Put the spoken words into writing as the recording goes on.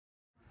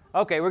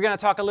Okay, we're going to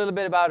talk a little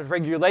bit about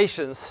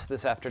regulations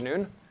this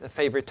afternoon, a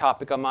favorite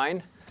topic of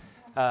mine,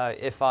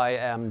 if I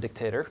am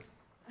dictator.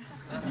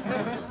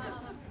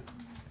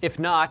 If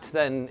not,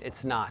 then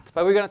it's not.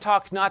 But we're going to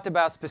talk not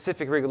about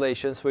specific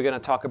regulations. We're going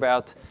to talk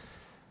about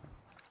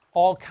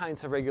all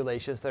kinds of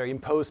regulations that are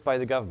imposed by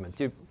the government.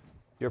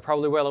 You're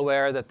probably well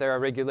aware that there are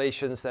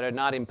regulations that are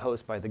not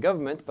imposed by the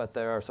government, but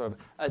they are sort of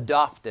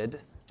adopted.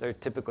 They're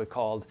typically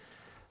called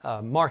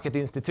market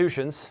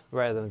institutions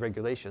rather than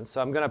regulations.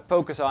 So I'm going to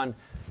focus on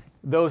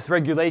those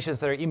regulations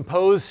that are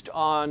imposed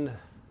on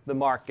the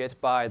market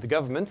by the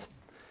government.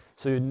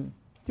 So you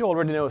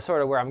already know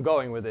sort of where I'm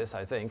going with this,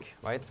 I think,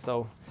 right?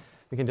 So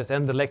we can just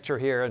end the lecture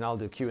here and I'll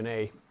do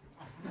Q&A.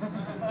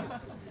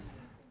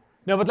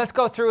 No, but let's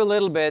go through a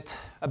little bit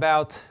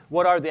about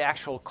what are the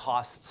actual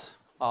costs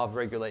of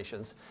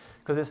regulations,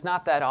 because it's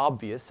not that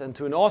obvious, and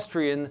to an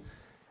Austrian,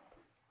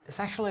 it's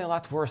actually a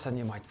lot worse than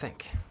you might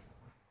think.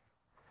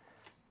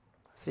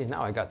 See,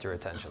 now I got your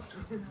attention.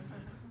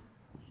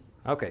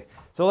 Okay,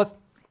 so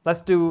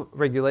let's do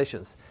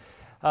regulations.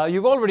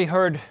 You've already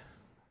heard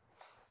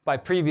by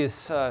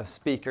previous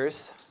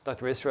speakers,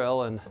 Dr.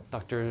 Israel and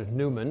Dr.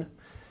 Newman,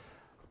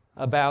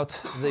 about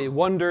the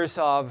wonders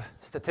of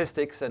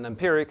statistics and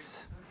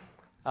empirics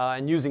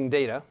and using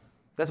data.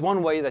 That's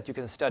one way that you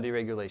can study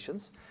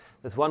regulations.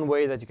 That's one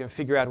way that you can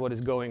figure out what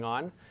is going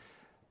on.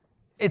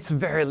 It's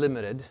very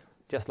limited,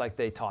 just like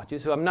they taught you.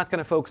 So I'm not going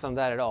to focus on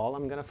that at all.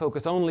 I'm going to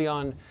focus only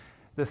on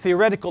the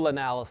theoretical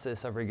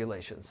analysis of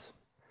regulations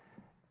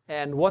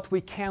and what we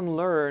can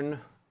learn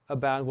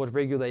about what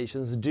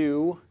regulations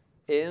do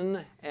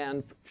in,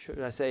 and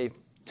should I say,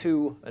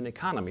 to an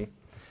economy.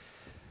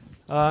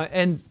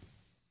 And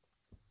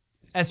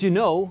as you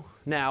know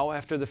now,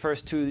 after the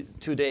first two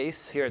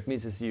days here at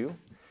Mises U,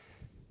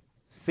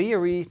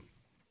 theory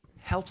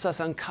helps us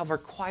uncover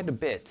quite a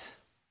bit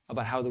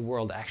about how the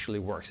world actually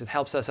works. It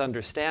helps us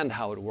understand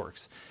how it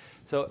works.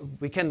 So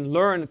we can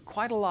learn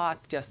quite a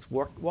lot just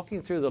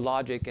walking through the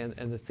logic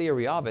and the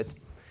theory of it.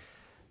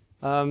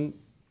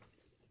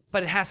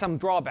 But it has some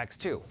drawbacks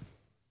too.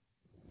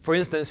 For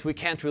instance, we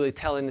can't really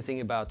tell anything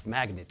about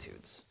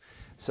magnitudes.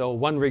 So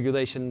one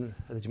regulation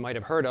that you might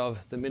have heard of,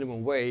 the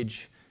minimum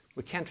wage,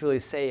 we can't really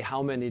say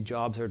how many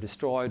jobs are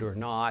destroyed or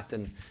not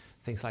and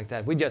things like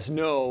that. We just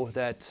know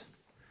that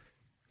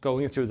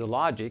going through the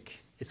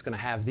logic, it's going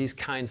to have these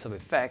kinds of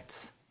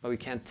effects, but we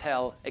can't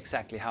tell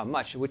exactly how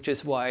much, which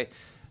is why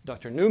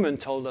Dr. Newman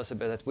told us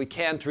about that we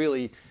can't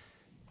really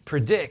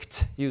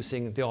predict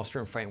using the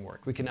Austrian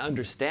framework. We can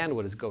understand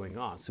what is going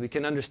on. So we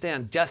can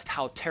understand just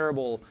how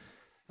terrible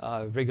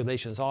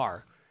regulations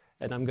are.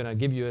 And I'm going to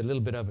give you a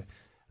little bit of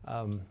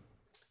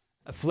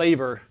a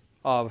flavor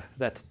of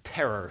that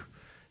terror,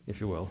 if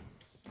you will.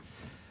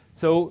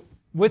 So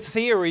with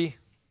theory,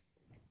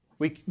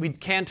 we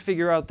can't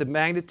figure out the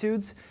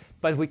magnitudes,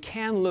 but we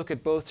can look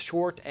at both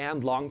short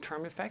and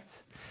long-term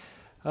effects.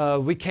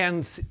 We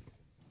can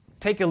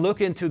take a look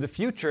into the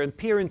future and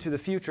peer into the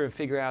future and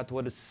figure out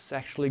what is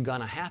actually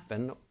going to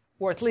happen,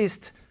 or at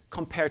least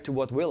compare to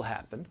what will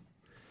happen.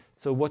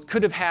 So what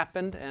could have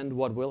happened and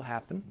what will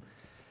happen.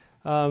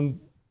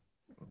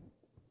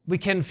 We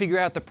can figure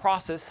out the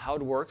process, how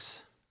it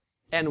works,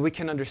 and we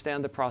can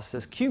understand the process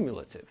as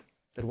cumulative,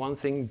 that one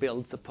thing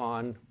builds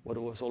upon what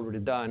was already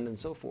done and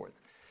so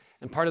forth.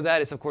 And part of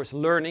that is, of course,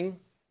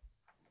 learning.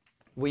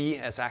 We,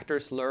 as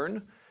actors,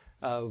 learn.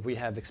 We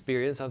have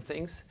experience of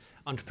things.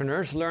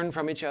 Entrepreneurs learn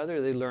from each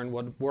other. They learn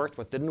what worked,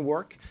 what didn't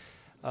work.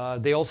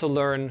 They also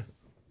learn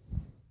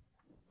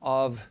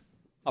of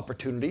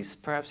opportunities,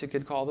 perhaps you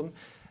could call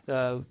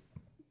them,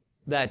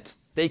 that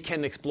they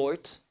can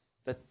exploit,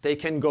 that they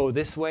can go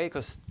this way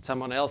because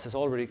someone else has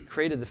already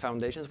created the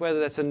foundations, whether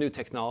that's a new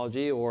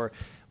technology or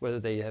whether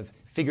they have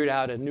figured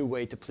out a new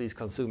way to please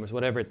consumers,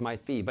 whatever it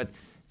might be. But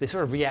they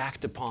sort of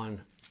react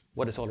upon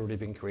what has already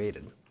been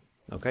created.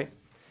 Okay?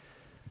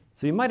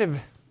 So you might have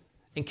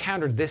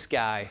encountered this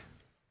guy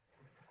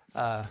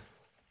a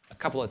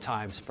couple of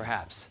times,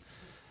 perhaps.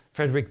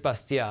 Frédéric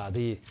Bastiat,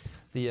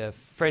 the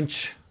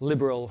French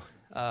liberal,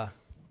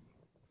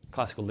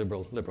 classical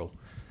liberal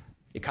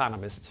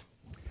economist.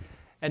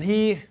 And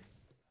he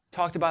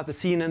talked about the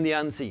seen and the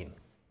unseen.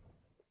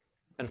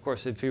 And of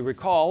course, if you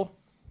recall,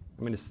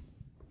 I mean, it's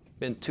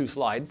been 2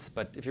 slides,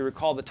 but if you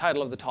recall the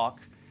title of the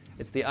talk,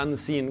 it's the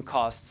unseen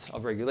costs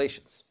of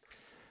regulations.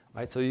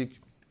 Right? So you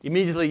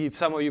immediately,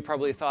 some of you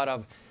probably thought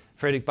of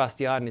Frédéric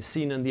Bastiat and his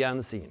seen and the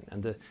unseen,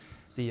 and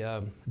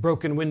the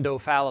broken window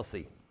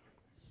fallacy.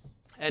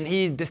 And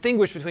he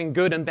distinguished between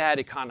good and bad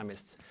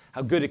economists,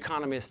 how good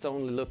economists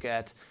only look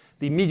at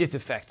the immediate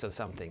effects of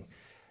something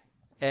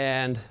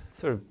and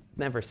sort of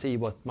never see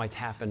what might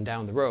happen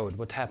down the road,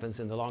 what happens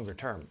in the longer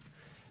term.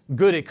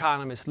 Good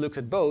economists look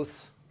at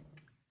both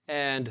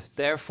and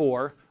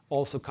therefore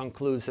also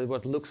concludes that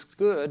what looks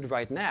good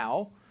right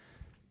now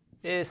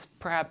is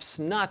perhaps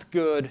not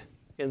good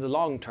in the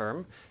long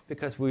term,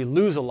 because we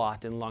lose a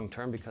lot in long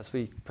term because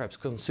we perhaps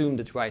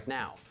consumed it right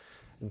now.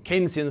 And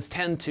Keynesians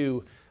tend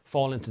to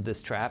fall into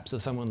this trap. So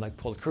someone like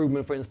Paul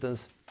Krugman, for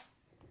instance,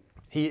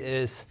 he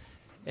is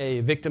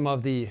a victim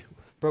of the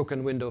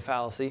broken window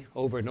fallacy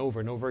over and over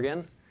and over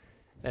again.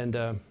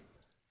 And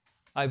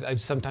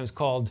I've sometimes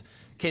called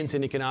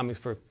Keynesian economics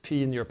for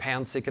pee in your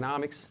pants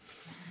economics.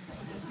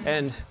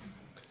 And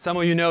some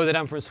of you know that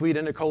I'm from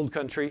Sweden, a cold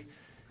country.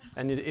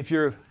 And if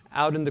you're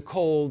out in the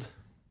cold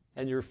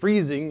and you're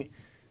freezing,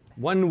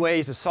 one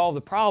way to solve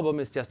the problem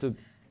is just to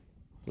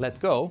let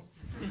go.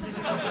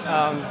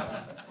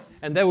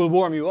 And that will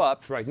warm you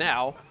up right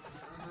now,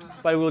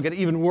 but it will get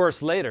even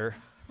worse later,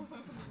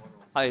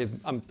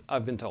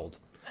 I've been told.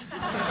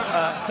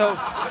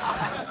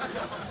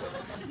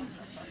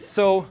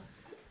 So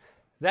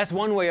that's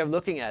one way of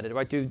looking at it,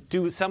 right? To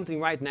do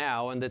something right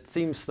now, and it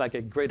seems like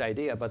a great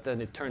idea, but then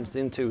it turns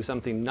into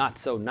something not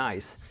so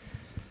nice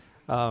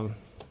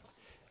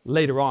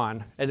later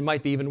on, and it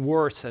might be even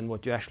worse than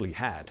what you actually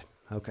had.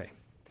 Okay.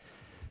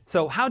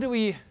 So how do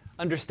we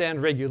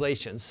understand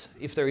regulations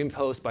if they're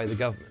imposed by the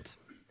government?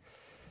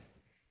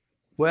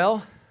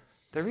 Well,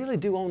 they really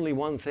do only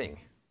one thing.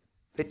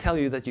 They tell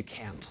you that you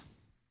can't.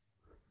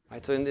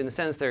 Right? So in a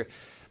sense, they're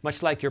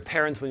much like your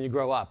parents when you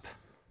grow up.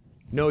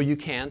 No, you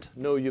can't.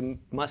 No, you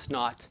must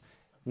not.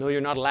 No, you're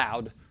not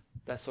allowed.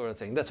 That sort of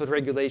thing. That's what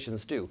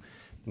regulations do.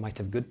 They might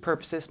have good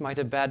purposes, might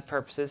have bad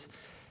purposes.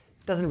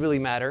 It doesn't really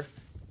matter.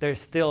 They're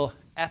still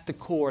at the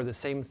core the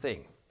same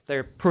thing.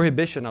 They're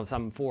prohibition of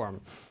some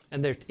form.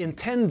 And they're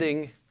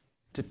intending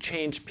to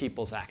change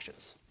people's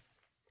actions.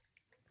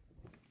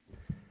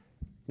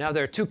 Now,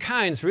 there are two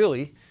kinds,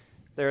 really.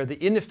 There are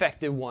the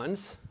ineffective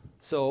ones.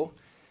 So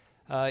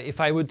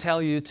if I would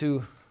tell you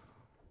to,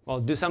 well,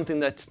 do something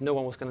that no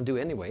one was going to do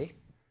anyway,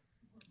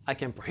 I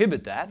can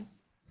prohibit that.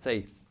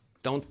 Say,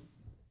 don't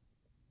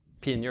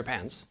pee in your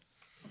pants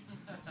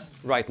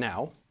right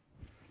now.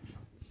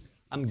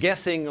 I'm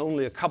guessing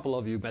only a couple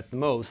of you at the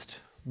most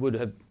would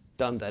have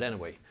done that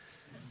anyway.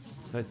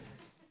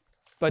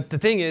 But the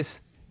thing is,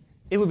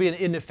 it would be an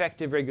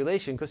ineffective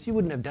regulation because you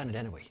wouldn't have done it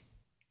anyway.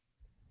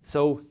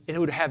 So it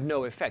would have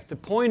no effect. The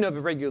point of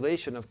a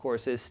regulation, of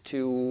course, is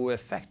to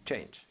effect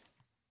change,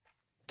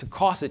 to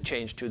cause a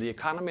change to the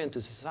economy and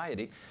to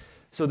society.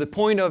 So the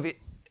point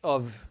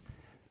of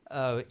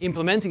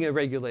implementing a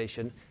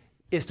regulation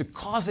is to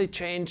cause a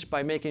change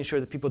by making sure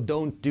that people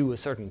don't do a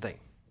certain thing.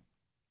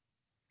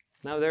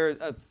 Now, they're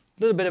a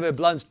little bit of a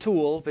blunt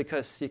tool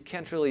because you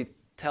can't really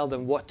tell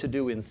them what to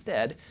do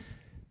instead.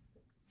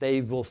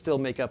 They will still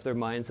make up their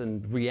minds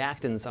and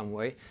react in some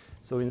way.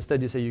 So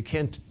instead you say, you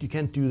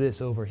can't do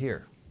this over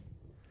here.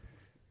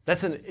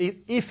 That's an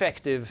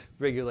effective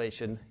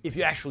regulation if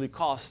you actually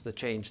cause the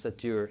change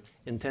that you're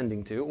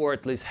intending to, or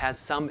at least has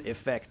some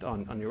effect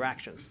on your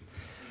actions.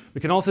 We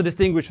can also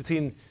distinguish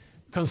between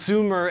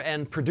consumer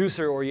and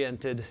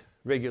producer-oriented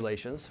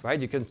regulations, right?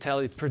 You can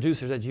tell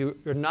producers that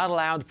you're not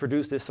allowed to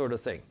produce this sort of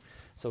thing.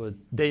 So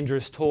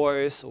dangerous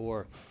toys,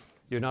 or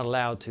you're not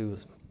allowed to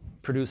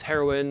produce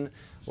heroin,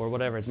 or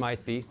whatever it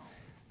might be.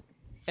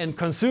 And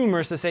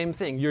consumers, the same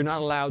thing. You're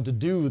not allowed to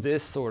do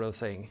this sort of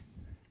thing,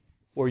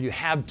 or you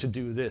have to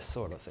do this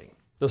sort of thing.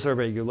 Those are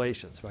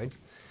regulations, right?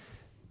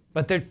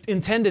 But they're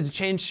intended to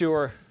change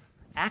your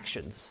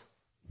actions.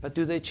 But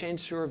do they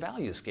change your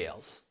value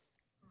scales?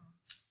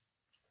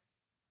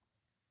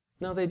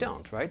 No, they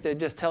don't, right? They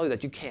just tell you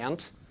that you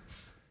can't,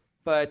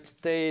 but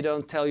they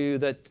don't tell you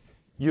that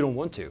you don't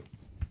want to.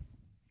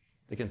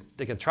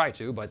 They can try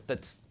to, but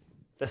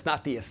that's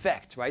not the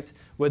effect, right?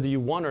 Whether you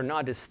want or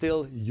not is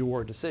still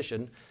your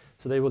decision.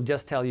 So they will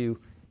just tell you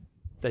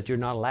that you're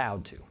not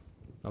allowed to,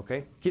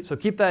 okay? So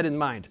keep that in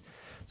mind.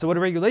 So what a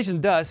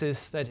regulation does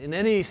is that in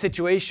any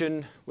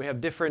situation, we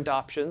have different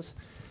options,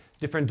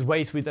 different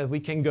ways that we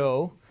can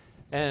go.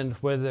 And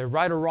whether they're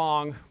right or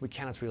wrong, we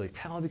cannot really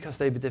tell because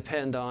they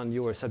depend on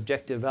your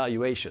subjective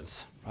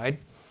valuations,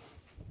 right?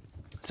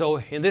 So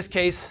in this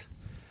case,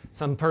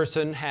 some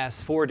person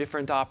has 4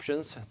 different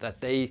options that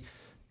they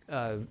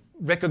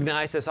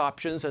recognize as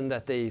options and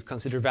that they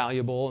consider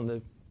valuable, and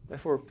they're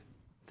therefore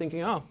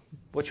thinking, oh,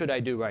 what should I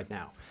do right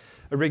now?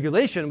 A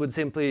regulation would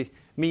simply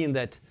mean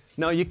that,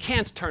 no, you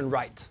can't turn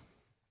right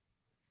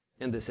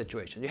in this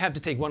situation. You have to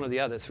take one of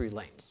the other 3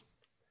 lanes.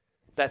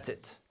 That's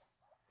it.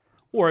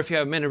 Or if you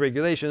have many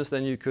regulations,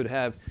 then you could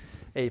have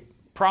a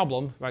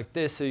problem like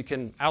this, so you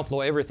can outlaw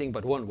everything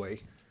but one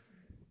way.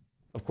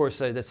 Of course,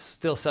 that's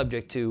still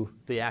subject to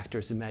the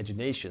actor's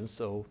imagination,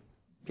 so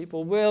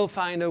people will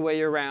find a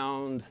way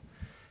around,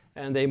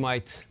 and they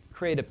might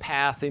create a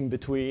path in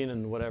between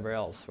and whatever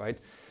else, right?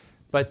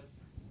 But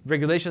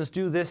regulations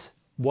do this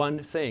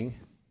one thing.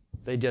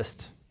 They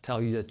just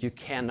tell you that you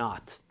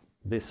cannot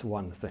this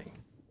one thing.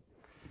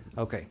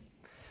 Okay,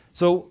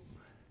 so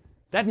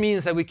that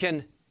means that we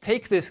can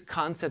take this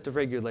concept of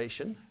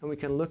regulation and we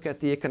can look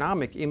at the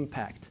economic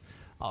impact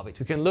of it.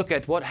 We can look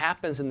at what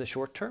happens in the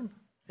short term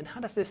and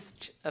how does this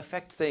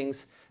affect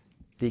things,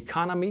 the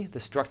economy, the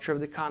structure of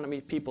the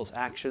economy, people's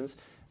actions,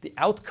 the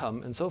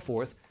outcome, and so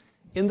forth,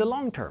 in the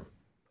long term,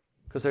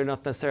 because they're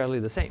not necessarily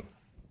the same.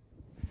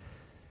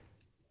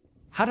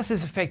 How does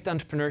this affect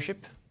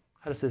entrepreneurship?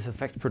 How does this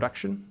affect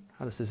production?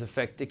 How does this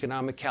affect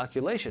economic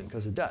calculation?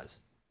 Because it does.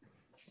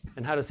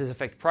 And how does this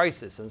affect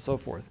prices and so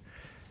forth?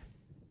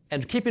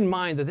 And keep in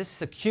mind that this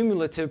is a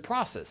cumulative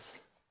process,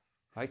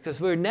 right? Because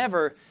we're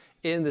never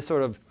in the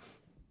sort of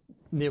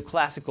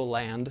neoclassical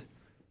land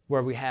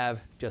where we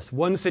have just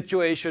one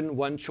situation,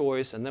 one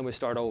choice, and then we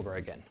start over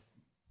again,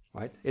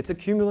 right? It's a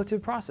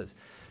cumulative process.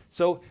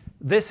 So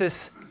this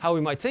is how we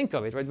might think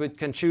of it, right? We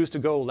can choose to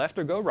go left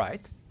or go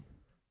right.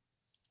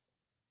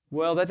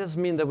 Well, that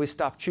doesn't mean that we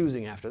stop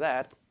choosing after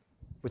that.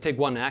 We take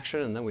one action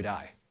and then we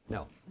die.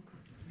 No.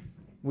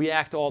 We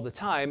act all the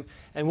time,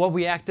 and what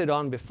we acted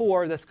on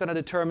before, that's going to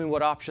determine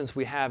what options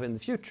we have in the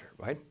future,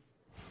 right?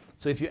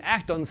 So if you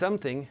act on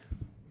something,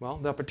 well,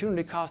 the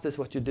opportunity cost is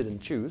what you didn't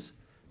choose,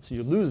 so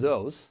you lose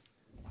those,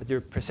 but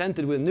you're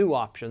presented with new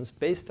options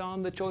based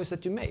on the choice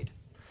that you made.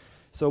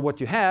 So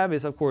what you have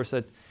is, of course,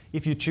 that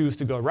if you choose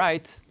to go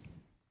right,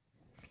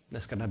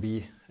 that's going to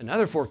be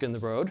another fork in the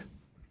road.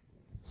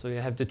 So you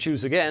have to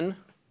choose again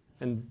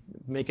and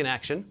make an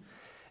action,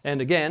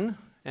 and again,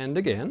 and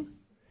again,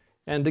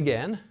 and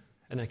again,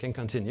 and I can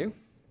continue.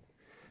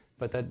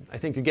 But that, I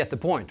think you get the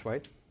point,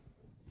 right?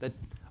 That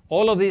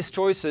all of these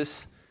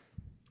choices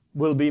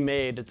will be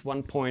made at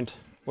one point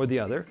or the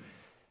other.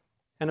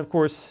 And of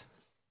course,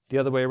 the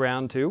other way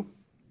around too.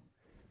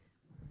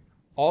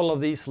 All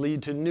of these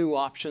lead to new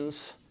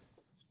options,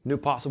 new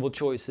possible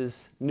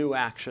choices, new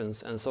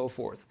actions, and so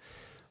forth.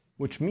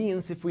 Which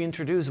means if we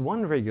introduce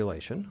one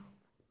regulation,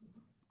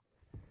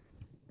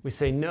 we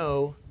say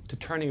no to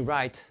turning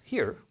right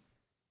here,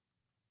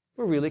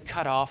 we really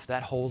cut off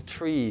that whole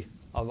tree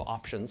of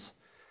options,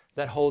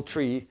 that whole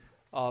tree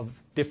of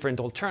different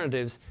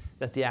alternatives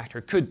that the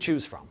actor could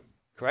choose from,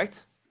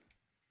 correct?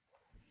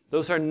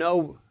 Those are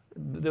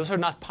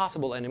not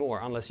possible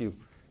anymore unless you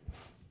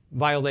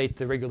violate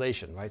the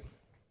regulation, right?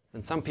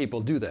 And some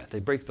people do that.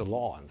 They break the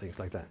law and things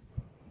like that.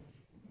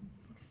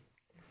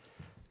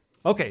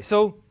 Okay,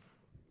 so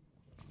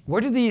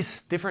where do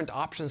these different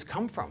options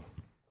come from?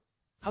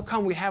 How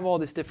come we have all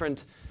these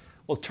different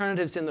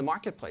alternatives in the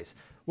marketplace?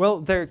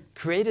 Well, they're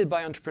created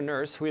by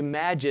entrepreneurs who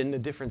imagine a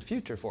different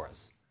future for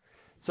us.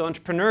 So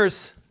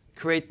entrepreneurs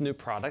create new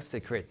products, they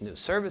create new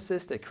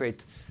services, they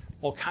create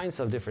all kinds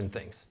of different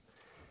things.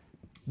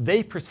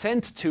 They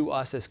present to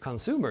us as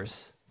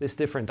consumers these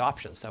different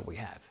options that we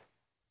have.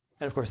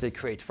 And of course, they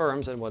create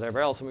firms and whatever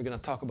else, and we're going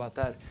to talk about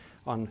that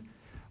on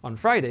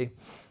Friday.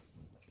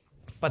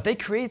 But they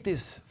create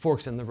these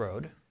forks in the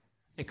road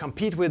and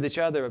compete with each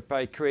other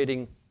by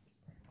creating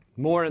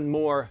more and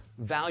more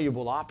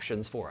valuable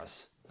options for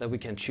us that we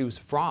can choose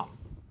from.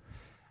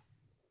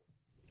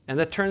 And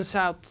that turns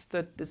out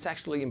that it's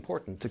actually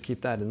important to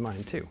keep that in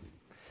mind too.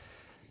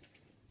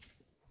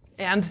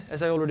 And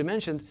as I already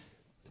mentioned,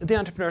 the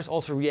entrepreneurs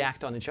also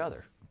react on each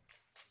other.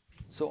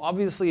 So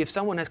obviously if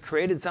someone has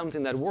created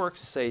something that works,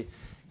 say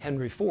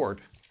Henry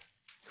Ford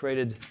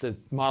created the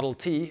Model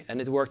T and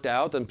it worked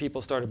out and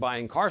people started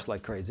buying cars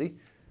like crazy,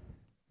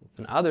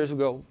 and others will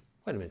go,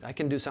 wait a minute, I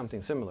can do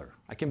something similar.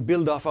 I can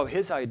build off of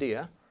his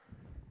idea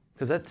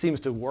because that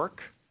seems to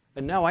work.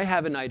 And now I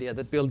have an idea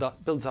that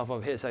builds off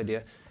of his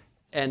idea.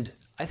 And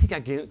I think I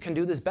can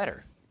do this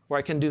better. Or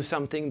I can do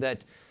something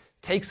that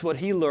takes what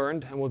he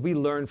learned and what we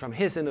learned from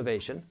his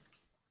innovation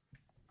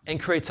and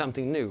create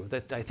something new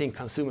that I think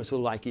consumers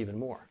will like even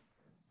more.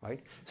 Right?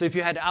 So if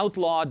you had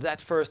outlawed that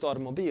first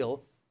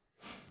automobile,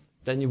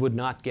 then you would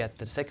not get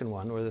the second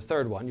one or the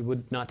third one. You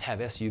would not have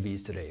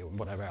SUVs today or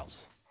whatever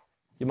else.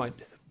 You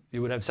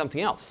would have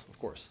something else, of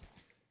course.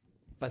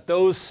 But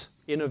those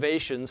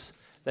innovations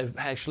that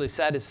actually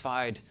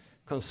satisfied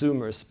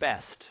consumers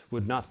best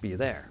would not be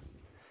there.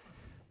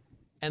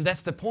 And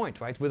that's the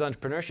point, right, with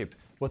entrepreneurship.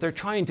 What they're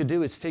trying to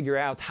do is figure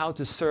out how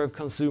to serve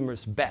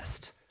consumers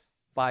best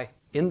by,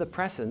 in the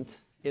present,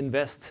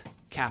 invest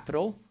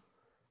capital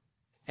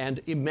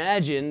and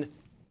imagine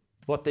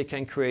what they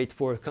can create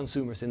for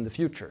consumers in the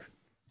future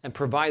and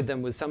provide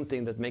them with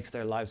something that makes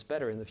their lives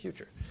better in the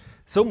future.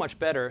 So much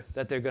better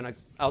that they're going to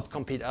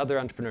outcompete other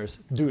entrepreneurs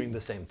doing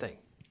the same thing,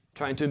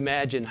 trying to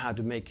imagine how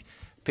to make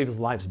people's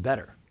lives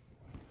better.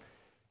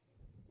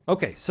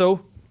 Okay,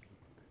 so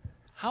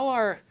how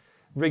are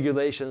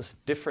regulations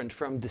different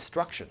from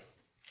destruction?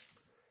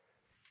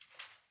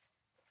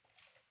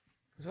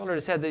 As I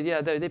already said, that,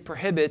 yeah, they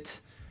prohibit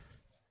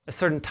a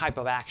certain type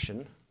of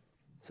action.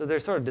 So they're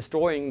sort of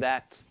destroying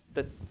that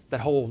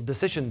whole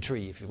decision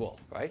tree, if you will,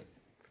 right?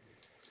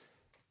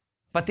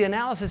 But the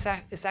analysis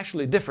is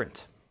actually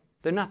different.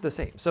 They're not the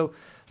same. So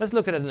let's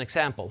look at an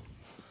example.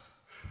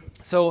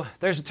 So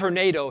there's a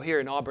tornado here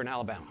in Auburn,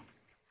 Alabama.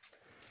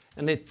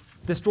 And it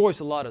destroys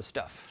a lot of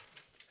stuff.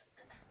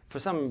 For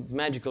some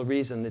magical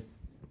reason, it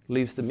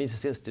leaves the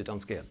Mises Institute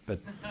unscathed.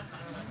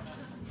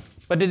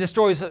 But it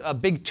destroys a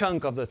big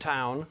chunk of the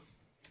town.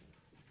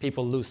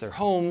 People lose their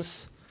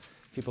homes.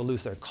 People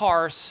lose their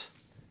cars.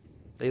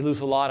 They lose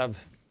a lot of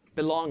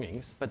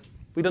belongings. But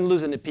we don't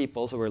lose any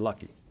people, so we're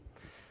lucky.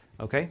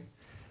 Okay?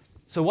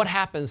 So what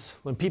happens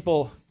when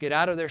people get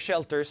out of their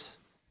shelters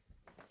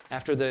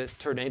after the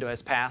tornado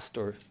has passed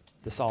or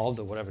dissolved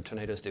or whatever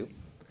tornadoes do?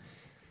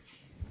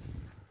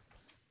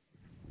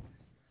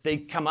 They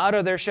come out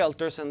of their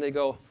shelters and they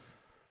go,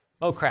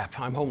 oh crap,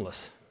 I'm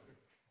homeless.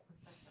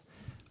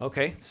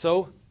 Okay,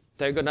 so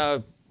they're going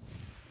to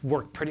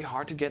work pretty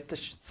hard to get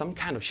some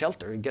kind of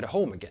shelter and get a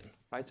home again,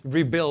 right?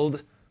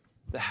 Rebuild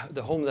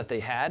the home that they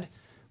had,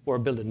 or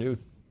build a new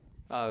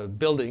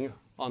building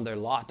on their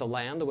lot of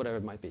land or whatever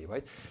it might be,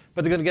 right?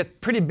 But they're going to get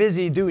pretty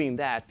busy doing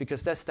that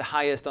because that's the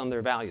highest on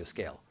their value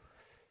scale.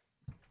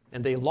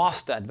 And they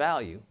lost that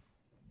value,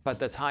 but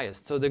that's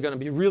highest. So they're going to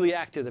be really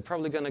active. They're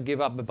probably going to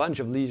give up a bunch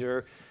of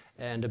leisure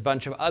and a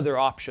bunch of other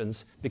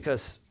options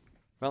because,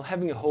 well,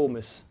 having a home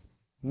is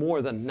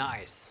more than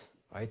nice,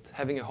 right?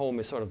 Having a home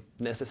is sort of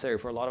necessary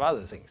for a lot of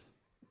other things.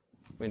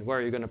 I mean, where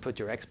are you going to put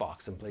your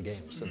Xbox and play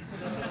games and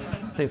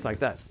things like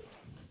that?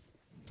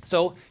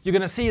 So you're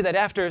going to see that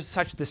after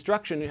such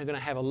destruction, you're going to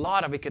have a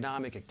lot of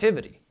economic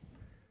activity.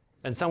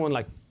 And someone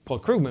like Paul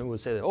Krugman would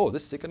say, that, oh,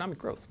 this is economic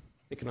growth,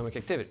 economic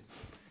activity.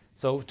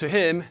 So to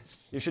him,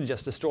 you should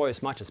just destroy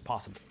as much as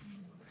possible.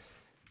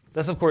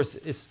 This, of course,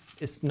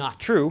 is not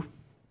true.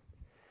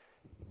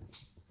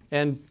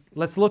 And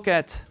let's look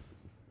at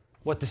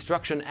what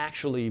destruction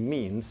actually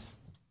means.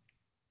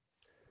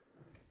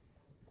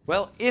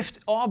 Well, if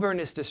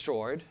Auburn is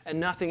destroyed and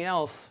nothing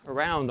else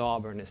around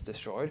Auburn is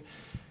destroyed,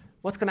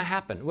 what's going to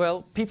happen?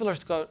 Well, people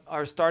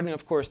are starting,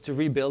 of course, to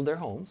rebuild their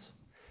homes,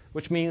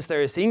 which means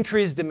there is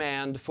increased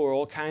demand for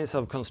all kinds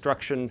of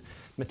construction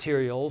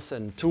materials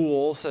and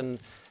tools and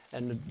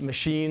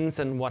machines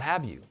and what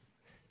have you.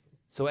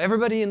 So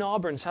everybody in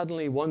Auburn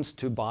suddenly wants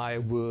to buy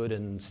wood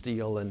and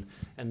steel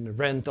and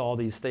rent all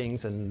these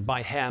things and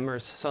buy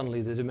hammers.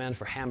 Suddenly the demand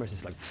for hammers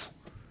is like...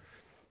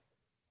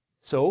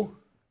 So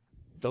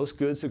those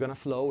goods are going to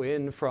flow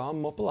in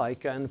from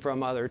Opelika and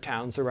from other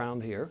towns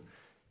around here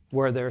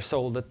where they're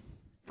sold at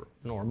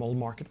normal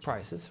market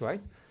prices,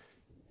 right?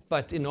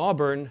 But in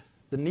Auburn,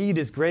 the need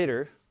is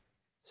greater,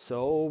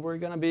 so we're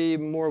going to be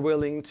more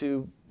willing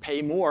to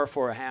pay more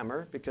for a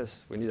hammer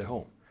because we need a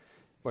home.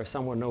 Where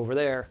someone over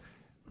there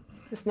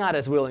is not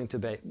as willing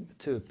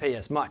to pay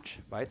as much,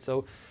 right?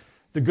 So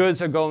the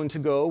goods are going to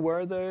go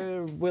where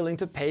they're willing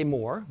to pay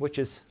more, which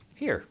is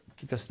here,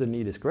 because the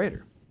need is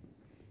greater.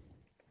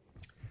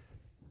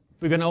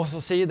 We're going to also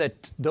see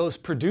that those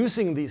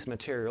producing these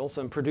materials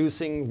and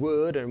producing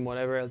wood and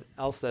whatever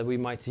else that we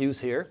might use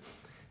here,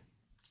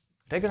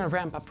 they're going to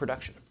ramp up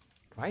production,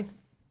 right?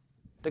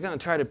 They're going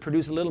to try to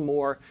produce a little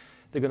more.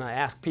 They're going to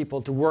ask people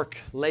to work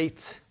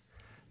late.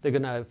 They're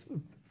going to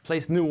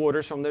place new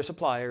orders from their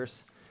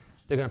suppliers.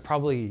 They're going to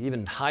probably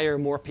even hire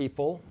more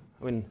people.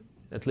 I mean,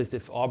 at least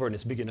if Auburn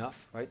is big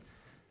enough, right?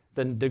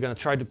 Then they're going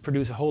to try to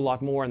produce a whole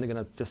lot more, and they're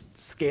going to just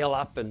scale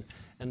up and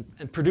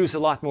produce a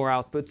lot more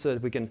output so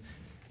that we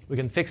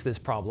can fix this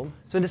problem.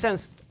 So in a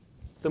sense,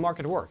 the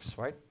market works,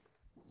 right?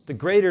 The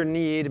greater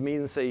need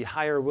means a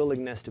higher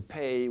willingness to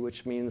pay,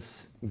 which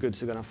means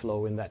goods are going to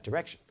flow in that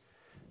direction.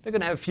 They're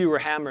going to have fewer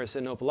hammers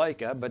in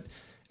Opelika, but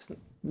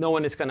no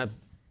one is going to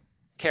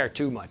care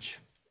too much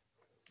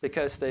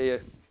because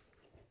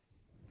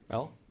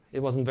well,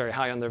 it wasn't very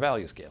high on their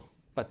value scale.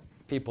 But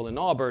people in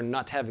Auburn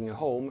not having a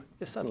home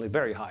is suddenly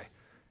very high,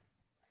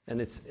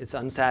 and it's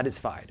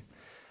unsatisfied,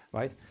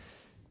 right?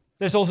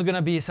 There's also going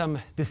to be some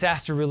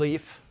disaster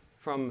relief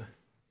from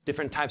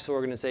different types of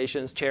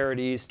organizations,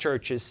 charities,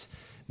 churches,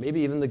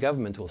 maybe even the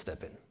government will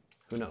step in.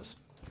 Who knows?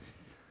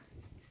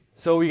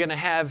 So we're going to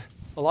have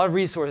a lot of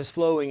resources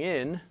flowing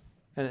in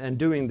and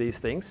doing these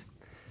things.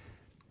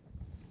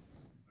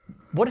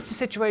 What is the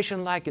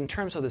situation like in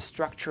terms of the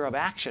structure of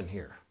action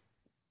here?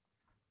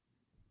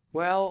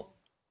 Well,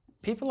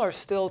 people are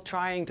still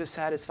trying to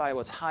satisfy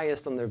what's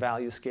highest on their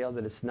value scale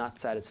that is not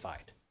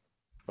satisfied,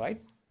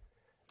 right?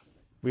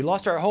 We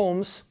lost our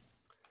homes,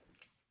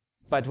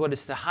 but what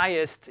is the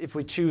highest if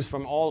we choose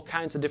from all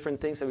kinds of different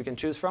things that we can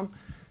choose from?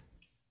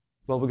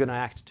 Well, we're going to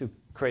act to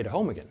create a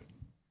home again.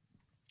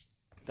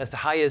 That's the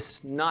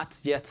highest, not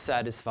yet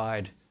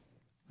satisfied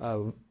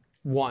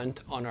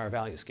want on our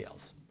value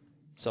scales.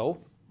 So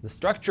the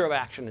structure of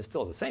action is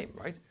still the same,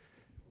 right?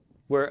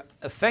 We're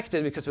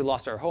affected because we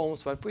lost our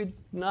homes, but we're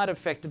not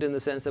affected in the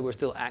sense that we're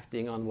still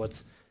acting on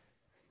what's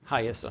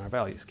highest on our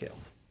value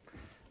scales.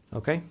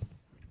 Okay?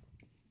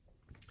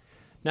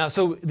 Now,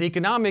 so the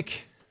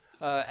economic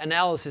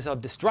analysis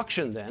of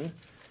destruction then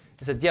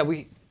is that, yeah,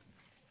 we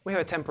have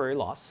a temporary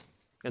loss.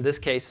 In this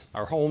case,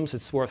 our homes,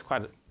 it's worth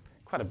quite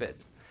a bit.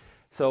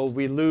 So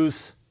we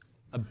lose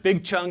a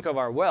big chunk of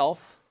our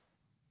wealth,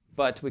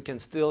 but we can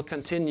still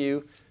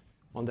continue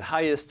on the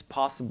highest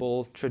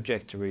possible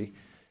trajectory,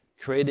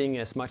 creating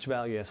as much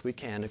value as we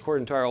can,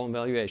 according to our own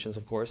valuations,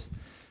 of course.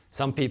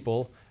 Some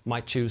people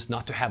might choose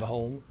not to have a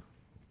home.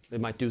 They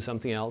might do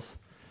something else,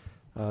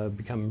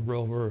 become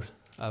rover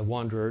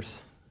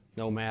wanderers,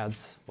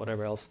 nomads,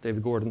 whatever else,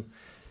 David Gordon,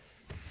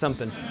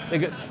 something. They're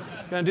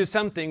going to do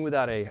something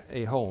without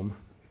a home.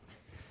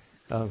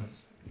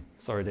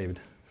 Sorry, David.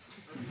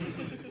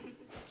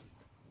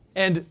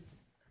 And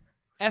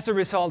as a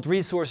result,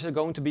 resources are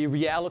going to be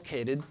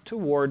reallocated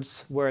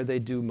towards where they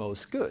do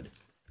most good.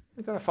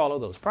 They're going to follow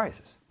those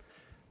prices.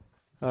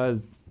 So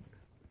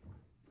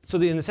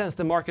in a sense,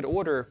 the market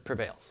order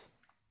prevails.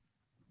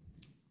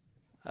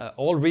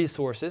 All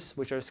resources,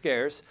 which are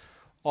scarce,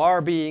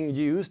 are being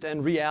used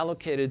and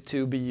reallocated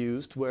to be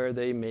used where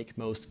they make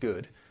most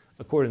good,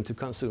 according to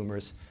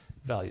consumers'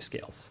 value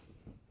scales.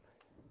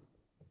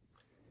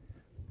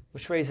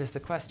 Which raises the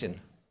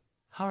question,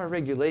 how are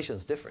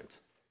regulations different?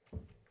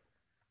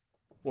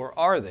 Or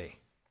are they?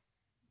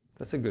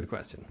 That's a good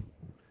question.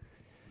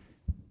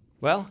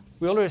 Well,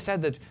 we already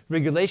said that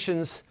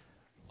regulations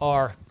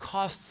are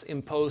costs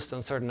imposed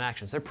on certain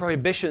actions. They're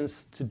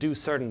prohibitions to do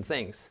certain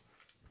things.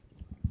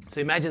 So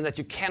imagine that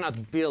you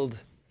cannot build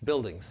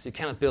buildings. You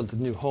cannot build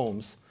new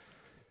homes.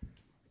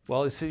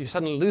 Well, if you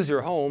suddenly lose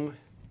your home,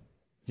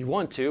 you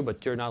want to,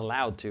 but you're not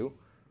allowed to.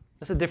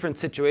 That's a different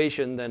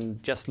situation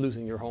than just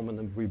losing your home and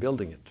then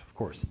rebuilding it, of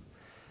course.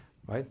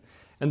 Right?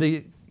 And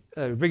the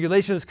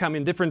regulations come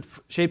in different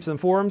shapes and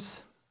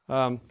forms.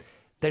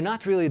 They're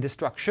not really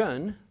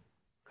destruction,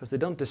 because they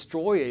don't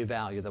destroy a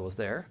value that was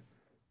there,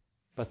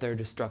 but they're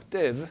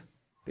destructive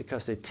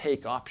because they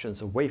take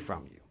options away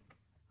from you.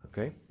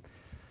 Okay?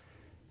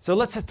 So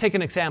let's take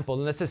an example,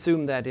 and let's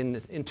assume that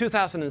in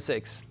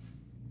 2006,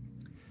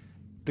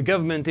 the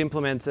government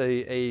implements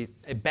a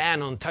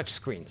ban on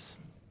touchscreens.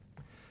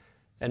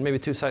 And maybe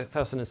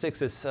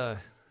 2006 is a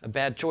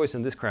bad choice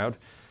in this crowd,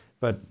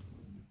 but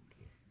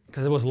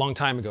because it was a long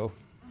time ago.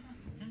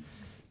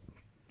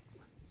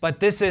 But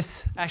this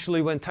is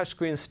actually when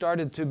touchscreens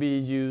started to be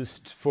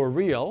used for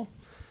real,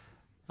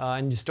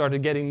 and you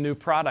started getting new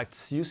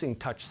products using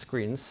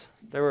touchscreens.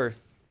 They were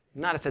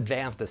not as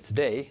advanced as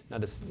today,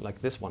 not as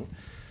like this one,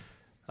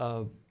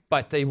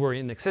 but they were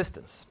in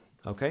existence.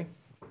 Okay,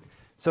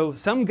 so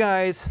some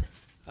guy's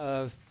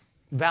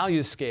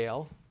value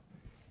scale,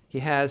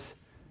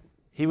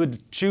 he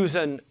would choose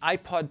an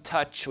iPod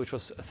Touch, which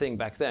was a thing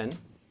back then.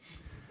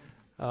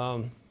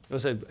 It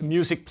was a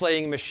music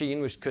playing machine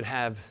which could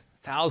have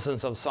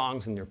thousands of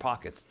songs in your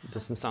pocket. It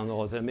doesn't sound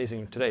all that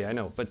amazing today, I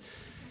know, but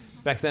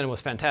back then it was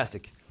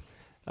fantastic.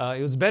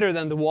 It was better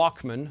than the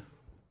Walkman,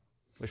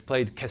 which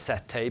played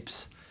cassette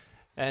tapes,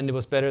 and it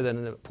was better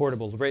than a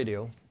portable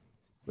radio,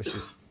 which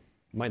you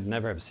might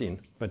never have seen.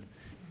 But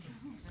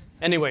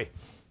anyway,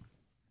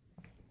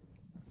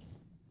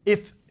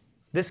 if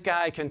this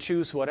guy can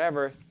choose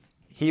whatever,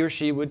 he or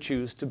she would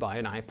choose to buy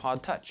an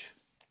iPod Touch,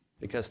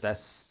 because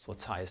that's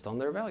what's highest on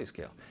their value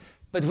scale.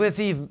 But with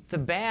the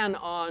ban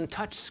on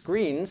touch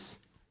screens,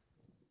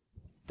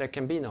 there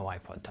can be no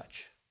iPod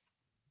Touch.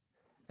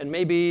 And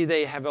maybe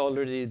they have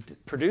already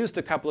produced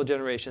a couple of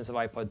generations of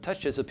iPod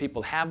Touches, so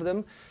people have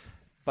them,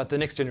 but the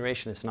next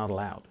generation is not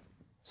allowed.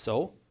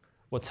 So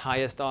what's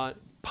highest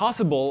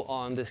possible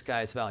on this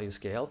guy's value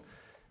scale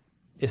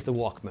is the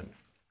Walkman,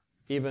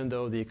 even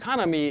though the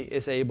economy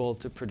is able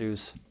to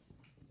produce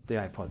the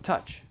iPod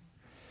Touch.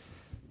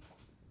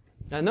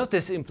 Now note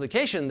this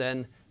implication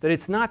then, that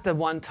it's not a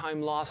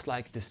one-time loss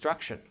like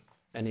destruction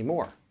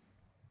anymore.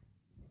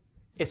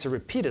 It's a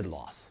repeated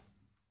loss,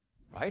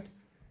 right?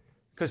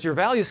 Because your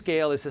value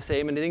scale is the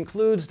same, and it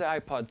includes the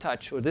iPod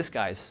Touch, or this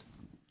guy's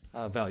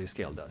value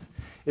scale does.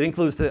 It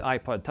includes the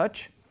iPod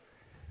Touch.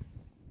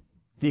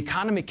 The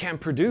economy can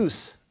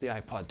produce the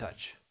iPod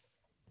Touch.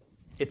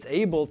 It's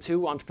able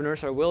to,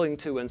 entrepreneurs are willing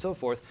to, and so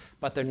forth,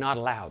 but they're not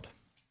allowed,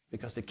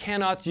 because they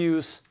cannot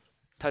use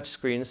touch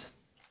screens.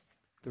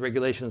 The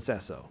regulation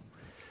says so.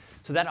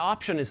 So that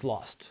option is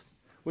lost,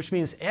 which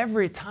means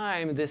every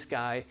time this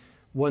guy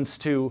wants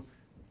to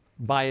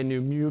buy a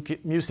new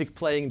music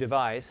playing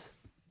device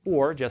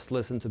or just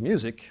listen to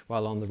music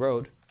while on the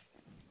road,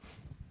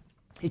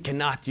 he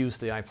cannot use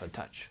the iPod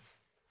Touch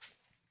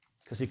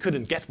because he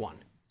couldn't get one.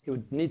 He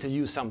would need to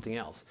use something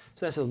else.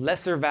 So there's a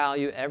lesser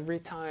value every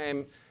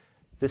time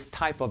this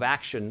type of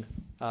action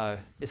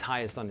is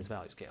highest on his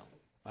value scale.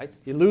 Right?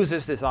 He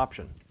loses this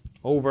option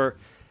over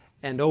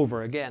and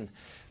over again.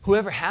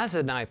 Whoever has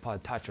an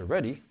iPod Touch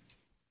already,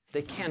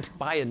 they can't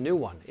buy a new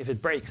one if it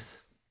breaks.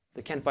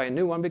 They can't buy a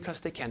new one because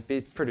they can't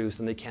be produced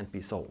and they can't be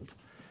sold.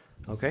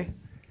 Okay?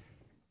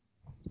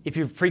 If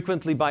you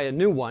frequently buy a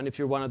new one, if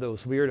you're one of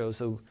those weirdos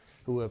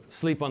who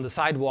sleep on the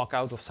sidewalk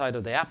outside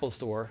of the Apple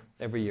store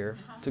every year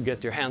to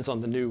get your hands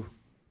on the new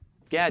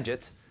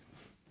gadget,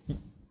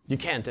 you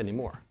can't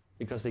anymore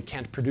because they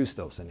can't produce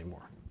those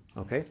anymore.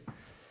 Okay?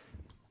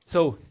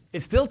 So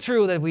it's still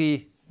true that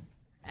we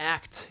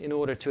act in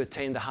order to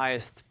attain the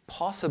highest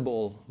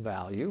possible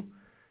value,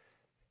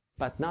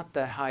 but not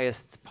the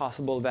highest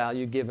possible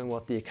value given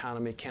what the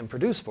economy can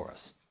produce for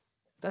us.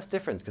 That's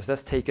different because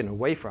that's taken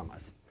away from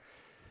us.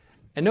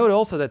 And note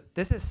also that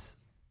this is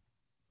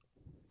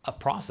a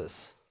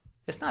process.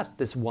 It's not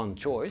this one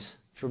choice.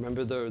 If you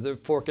remember the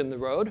fork in the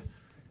road,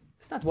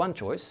 it's not one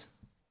choice.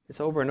 It's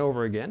over and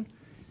over again.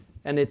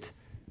 And it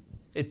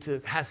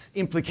has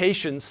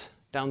implications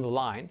down the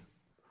line.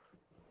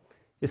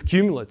 It's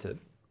cumulative.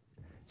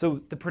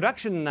 So the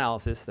production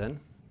analysis then,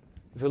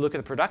 if you look at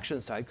the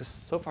production side, because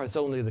so far it's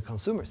only the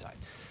consumer side.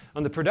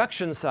 On the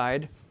production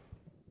side,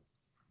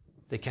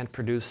 they can't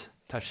produce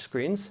touch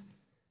screens.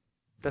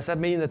 Does that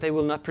mean that they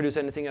will not produce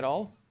anything at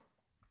all?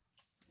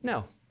 No.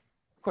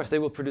 Of course, they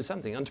will produce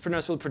something.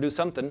 Entrepreneurs will produce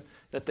something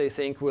that they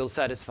think will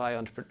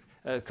satisfy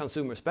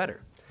consumers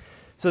better.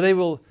 So they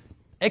will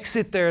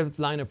exit their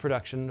line of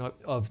production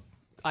of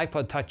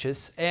iPod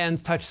touches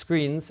and touch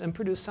screens and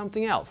produce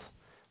something else.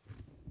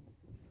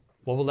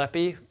 What will that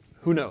be?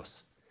 Who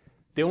knows?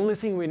 The only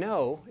thing we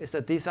know is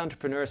that these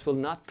entrepreneurs will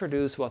not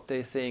produce what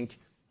they think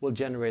will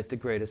generate the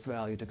greatest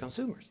value to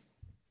consumers.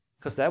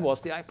 Because that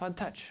was the iPod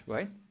Touch,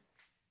 right?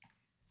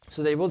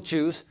 So they will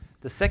choose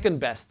the second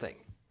best thing.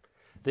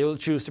 They will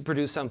choose to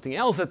produce something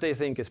else that they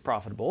think is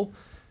profitable,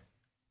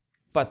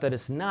 but that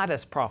is not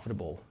as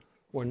profitable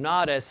or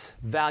not as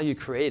value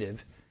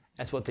creative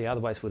as what they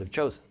otherwise would have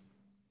chosen.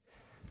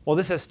 Well,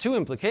 this has two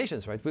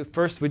implications, right?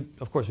 First,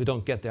 of course, we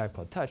don't get the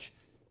iPod Touch.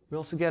 We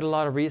also get a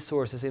lot of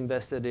resources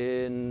invested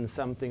in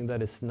something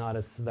that is not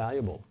as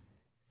valuable,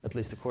 at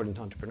least according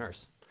to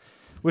entrepreneurs,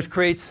 which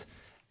creates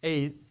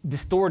a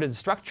distorted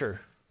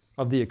structure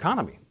of the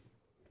economy,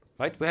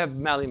 right? We have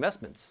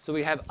malinvestments. So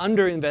we have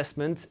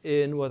underinvestment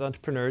in what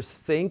entrepreneurs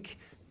think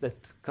that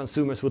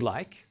consumers would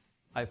like,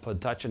 iPod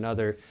Touch and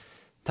other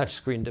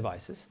touchscreen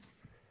devices.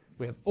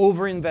 We have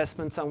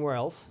overinvestment somewhere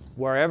else,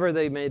 wherever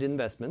they made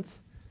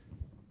investments,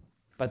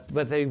 but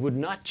they would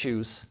not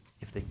choose,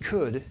 if they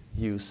could,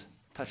 use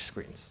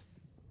touchscreens.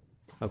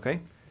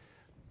 Okay?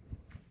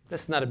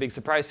 That's not a big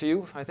surprise for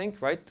you, I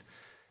think, right?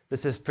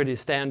 This is pretty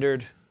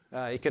standard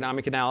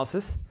economic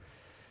analysis.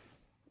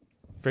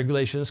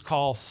 Regulations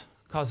cause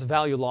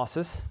value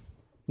losses.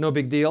 No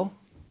big deal.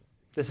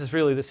 This is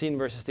really the seen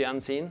versus the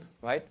unseen,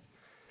 right?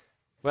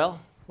 Well,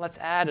 let's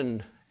add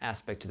an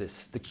aspect to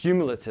this, the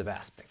cumulative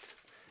aspect,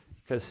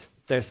 because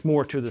there's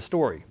more to the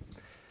story.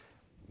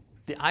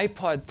 The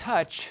iPod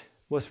Touch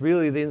was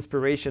really the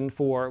inspiration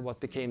for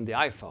what became the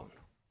iPhone,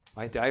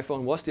 right? The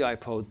iPhone was the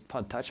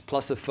iPod Touch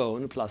plus a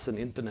phone plus an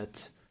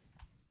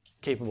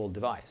internet-capable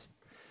device.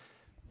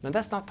 Now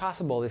that's not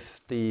possible if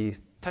the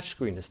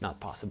touchscreen is not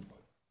possible.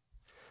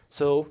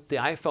 So the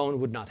iPhone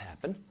would not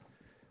happen,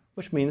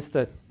 which means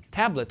the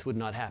tablet would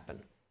not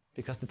happen,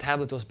 because the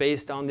tablet was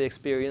based on the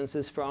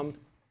experiences from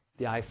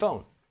the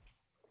iPhone.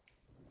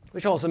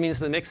 Which also means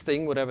the next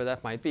thing, whatever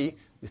that might be,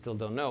 we still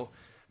don't know,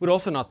 would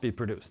also not be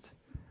produced.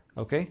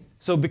 Okay?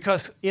 So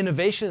because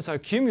innovations are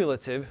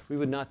cumulative, we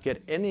would not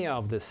get any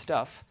of this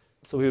stuff,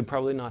 so we would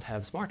probably not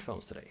have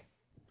smartphones today.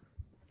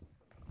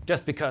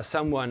 Just because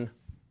someone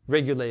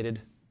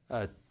regulated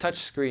touch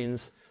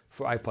screens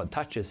for iPod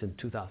Touches in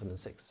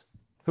 2006.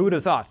 Who would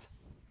have thought?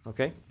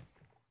 Okay?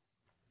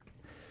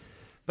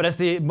 But as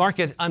the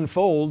market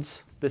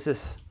unfolds, this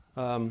is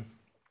a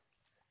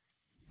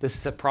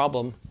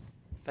problem,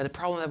 and a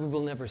problem that we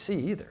will never see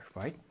either,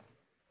 right?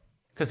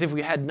 Because if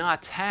we had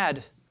not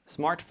had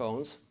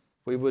smartphones,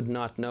 we would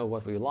not know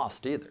what we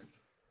lost either.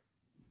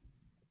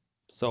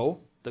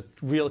 So the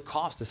real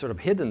cost is sort of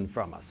hidden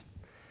from us.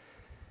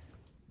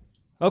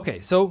 Okay,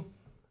 so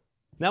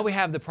now we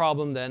have the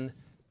problem then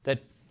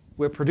that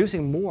we're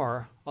producing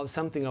more of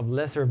something of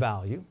lesser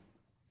value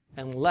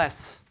and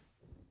less,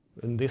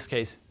 in this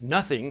case,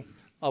 nothing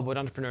of what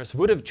entrepreneurs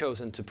would have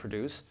chosen to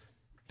produce,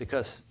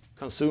 because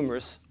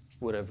consumers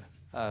would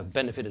have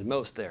benefited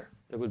most there.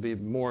 There would be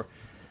more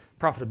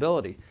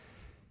profitability.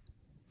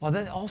 Well,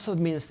 that also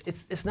means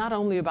it's not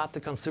only about the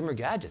consumer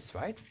gadgets,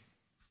 right?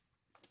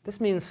 This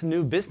means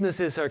new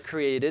businesses are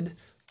created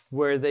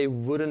where they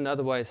wouldn't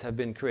otherwise have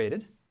been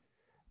created.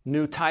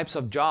 New types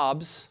of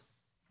jobs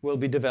will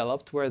be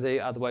developed where they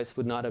otherwise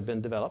would not have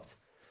been developed,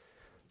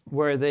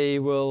 where they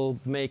will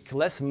make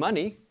less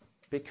money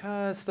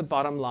because the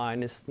bottom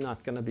line is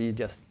not going to be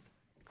just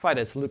quite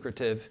as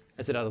lucrative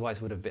as it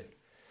otherwise would have been.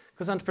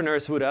 Because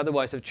entrepreneurs would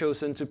otherwise have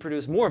chosen to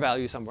produce more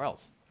value somewhere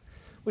else,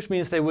 which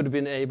means they would have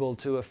been able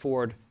to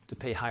afford to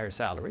pay higher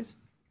salaries.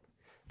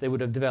 They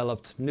would have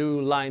developed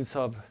new lines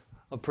of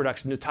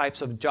production, new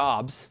types of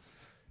jobs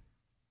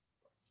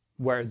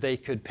where they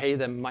could pay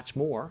them much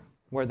more,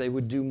 where they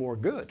would do more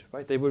good,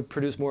 right? They would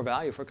produce more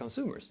value for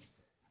consumers.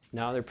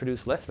 Now they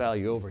produce less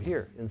value over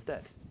here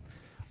instead.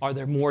 Are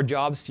there more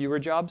jobs, fewer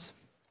jobs?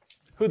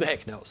 Who the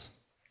heck knows?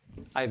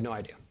 I have no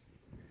idea.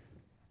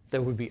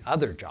 There would be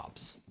other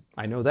jobs.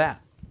 I know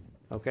that,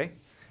 okay?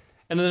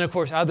 And then, of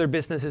course, other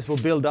businesses will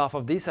build off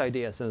of these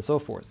ideas and so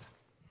forth.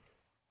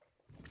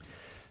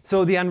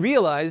 So the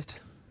unrealized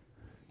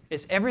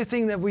is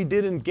everything that we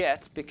didn't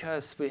get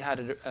because we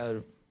had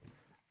a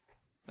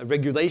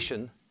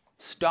regulation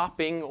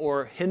stopping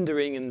or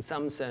hindering, in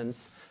some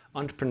sense,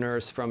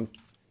 entrepreneurs from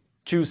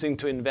choosing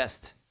to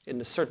invest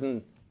in a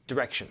certain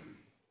direction.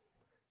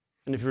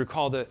 And if you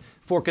recall the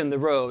fork in the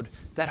road,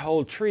 that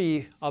whole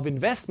tree of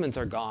investments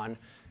are gone,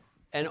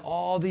 and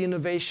all the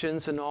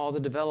innovations and all the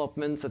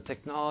developments of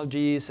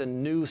technologies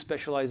and new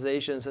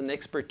specializations and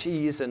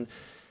expertise and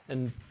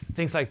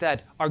things like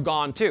that are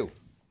gone too.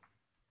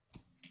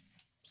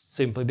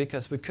 Simply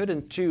because we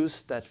couldn't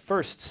choose that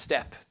first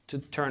step to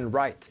turn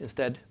right.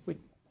 Instead,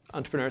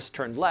 entrepreneurs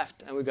turned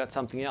left and we got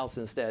something else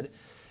instead.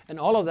 And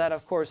all of that,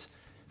 of course,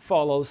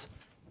 follows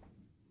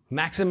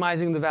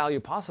maximizing the value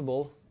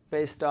possible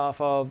based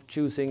off of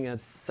choosing a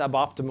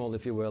suboptimal,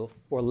 if you will,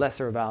 or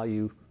lesser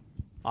value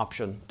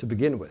option to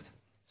begin with.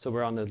 So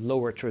we're on a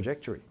lower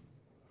trajectory.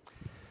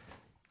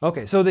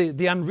 Okay, so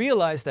the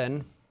unrealized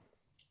then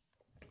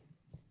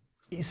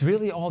is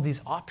really all these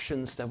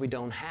options that we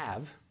don't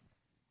have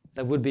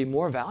that would be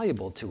more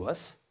valuable to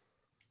us,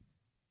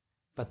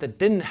 but that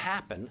didn't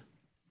happen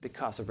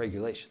because of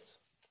regulations.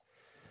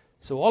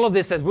 So all of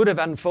this that would have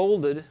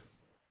unfolded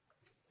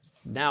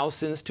now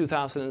since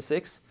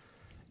 2006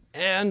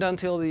 and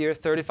until the year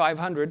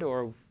 3500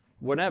 or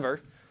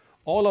whenever,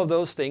 all of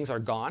those things are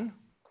gone.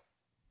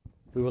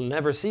 We will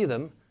never see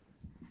them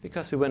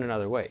because we went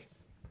another way.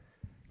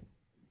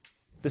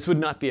 This would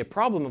not be a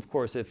problem, of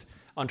course, if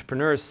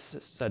entrepreneurs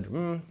said,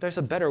 there's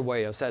a better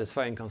way of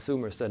satisfying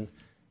consumers than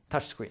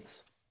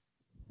touchscreens.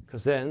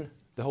 Because then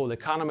the whole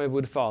economy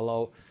would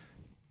follow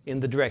in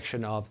the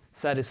direction of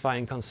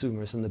satisfying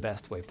consumers in the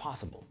best way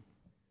possible.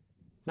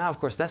 Now, of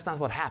course, that's not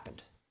what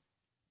happened.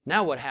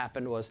 Now what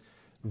happened was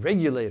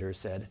regulators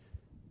said,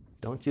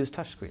 don't use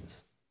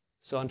touchscreens.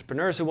 So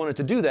entrepreneurs who wanted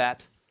to do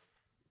that,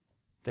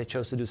 they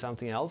chose to do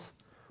something else,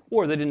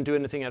 or they didn't do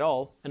anything at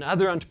all, and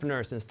other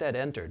entrepreneurs instead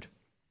entered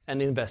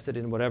and invested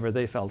in whatever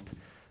they felt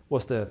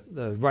was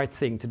the right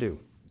thing to do.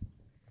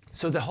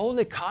 So the whole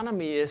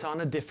economy is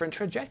on a different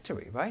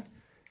trajectory, right?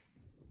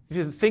 If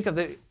you think of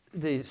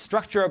the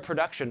structure of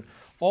production,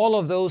 all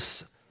of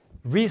those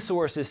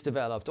resources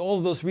developed, all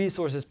of those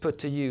resources put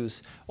to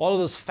use, all of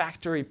those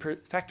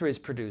factories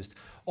produced,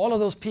 all of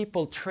those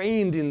people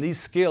trained in these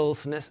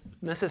skills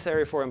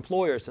necessary for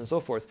employers and so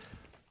forth,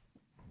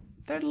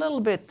 they're a little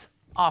bit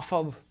off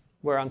of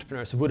where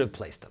entrepreneurs would have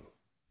placed them.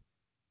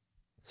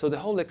 So the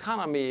whole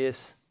economy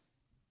is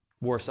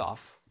worse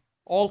off.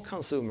 All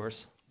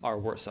consumers are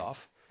worse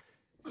off,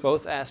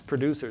 both as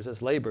producers,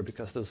 as labor,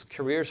 because those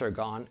careers are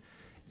gone,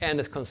 and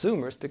as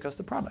consumers, because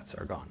the products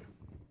are gone.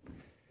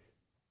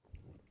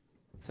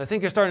 So I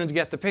think you're starting to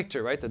get the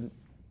picture, right?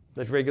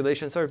 That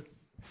regulations are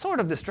sort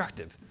of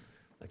destructive,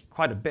 like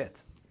quite a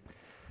bit.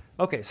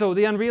 Okay, so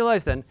the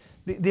unrealized then,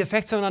 the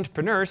effects on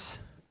entrepreneurs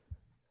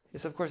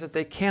is, of course, that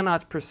they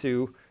cannot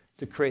pursue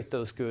to create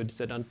those goods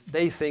that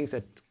they think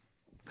that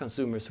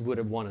consumers would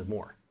have wanted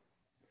more.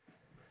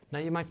 Now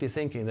you might be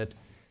thinking that,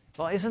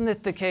 well, isn't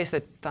it the case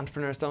that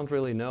entrepreneurs don't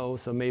really know,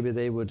 so maybe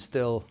they would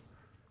still,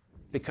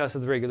 because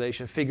of the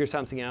regulation, figure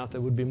something out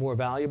that would be more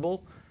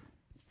valuable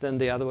than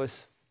they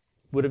otherwise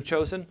would have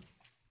chosen?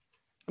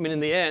 I mean, in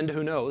the end,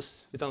 who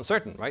knows? It's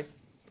uncertain, right?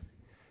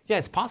 Yeah,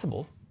 it's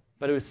possible,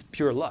 but it was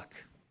pure luck,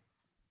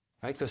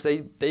 right? Because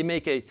they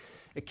make a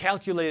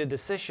calculated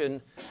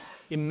decision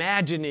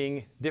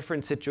imagining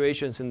different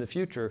situations in the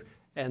future,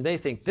 and they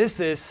think this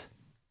is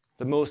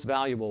the most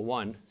valuable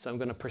one, so I'm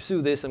going to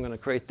pursue this, I'm going to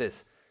create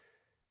this.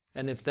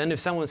 And if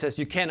someone says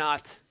you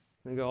cannot,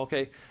 and go,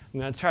 okay, I'm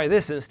going to try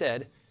this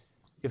instead,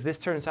 if this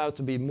turns out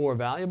to be more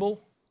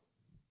valuable,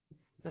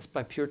 that's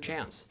by pure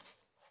chance,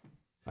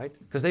 right?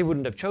 Because they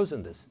wouldn't have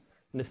chosen this,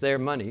 and it's their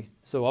money.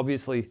 So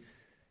obviously,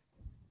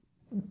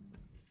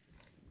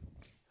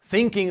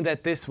 thinking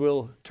that this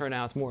will turn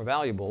out more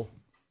valuable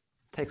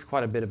takes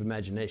quite a bit of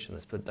imagination,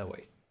 let's put it that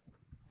way.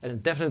 And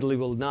it definitely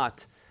will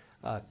not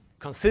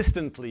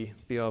consistently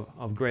be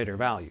of greater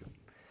value.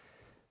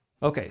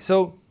 Okay,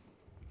 so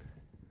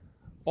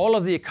all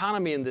of the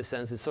economy in this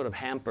sense is sort of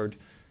hampered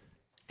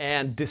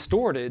and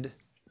distorted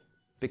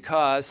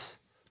because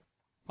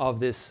of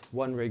this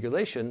one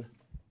regulation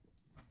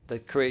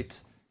that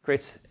creates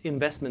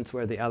investments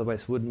where they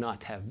otherwise would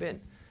not have been.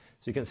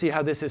 So you can see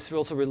how this is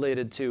also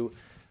related to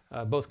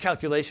both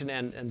calculation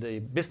and the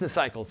business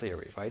cycle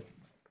theory, right?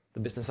 The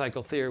business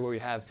cycle theory where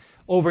you have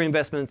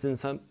overinvestments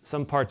in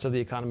some parts of the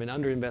economy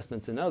and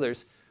underinvestments in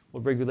others.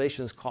 Well,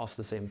 regulations cost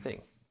the same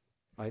thing,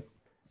 right?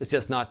 It's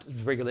just not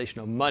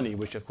regulation of money,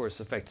 which of course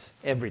affects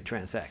every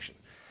transaction.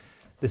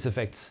 This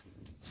affects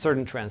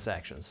certain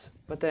transactions,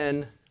 but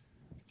then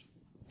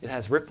it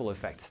has ripple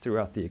effects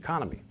throughout the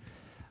economy,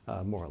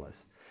 more or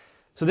less.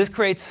 So this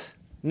creates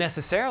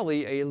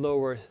necessarily a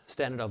lower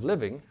standard of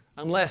living,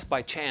 unless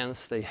by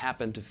chance they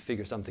happen to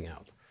figure something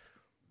out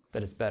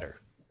that is better.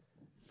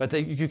 But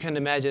you can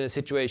imagine a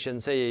situation,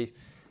 say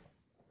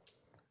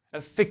a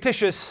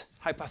fictitious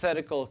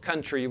hypothetical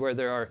country where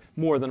there are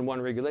more than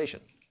one regulation.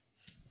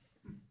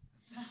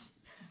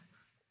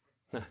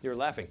 You're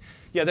laughing.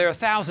 Yeah, there are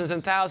thousands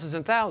and thousands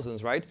and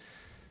thousands, right?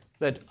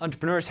 That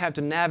entrepreneurs have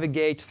to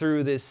navigate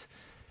through this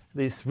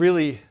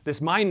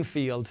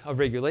minefield of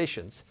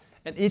regulations.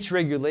 And each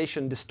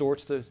regulation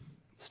distorts the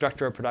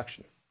structure of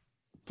production,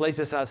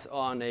 places us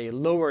on a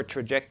lower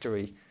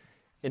trajectory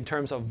in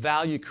terms of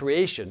value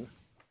creation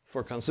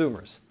for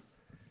consumers.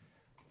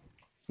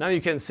 Now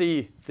you can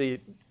see the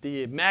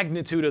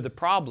magnitude of the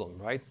problem,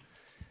 right?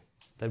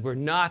 That we're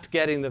not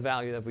getting the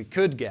value that we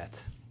could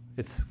get.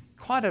 It's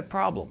quite a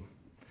problem.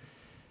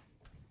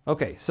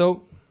 Okay,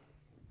 so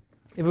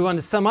if we want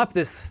to sum up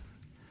this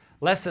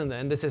lesson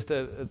then, this is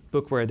the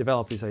book where I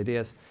developed these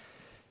ideas.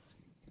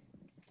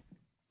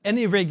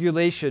 Any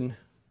regulation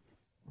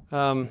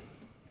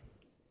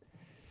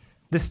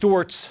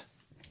distorts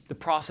the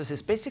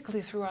processes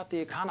basically throughout the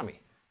economy.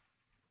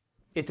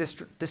 It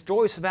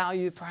destroys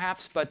value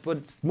perhaps, but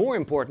what's more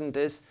important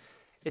is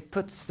it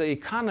puts the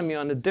economy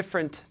on a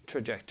different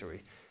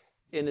trajectory,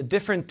 in a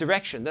different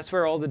direction. That's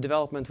where all the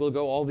development will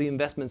go, all the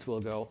investments will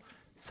go,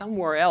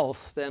 somewhere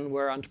else than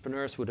where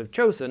entrepreneurs would have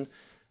chosen,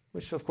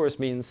 which of course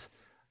means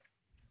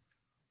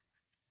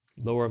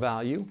lower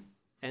value,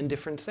 and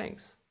different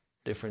things,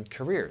 different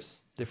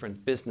careers,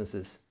 different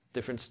businesses,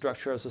 different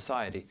structure of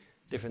society,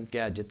 different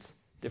gadgets,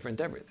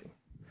 different everything.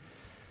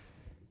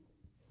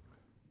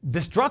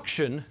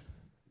 Destruction,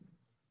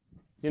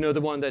 you know,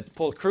 the one that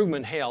Paul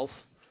Krugman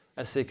hails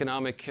as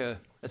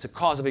as a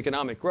cause of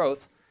economic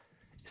growth,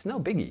 it's no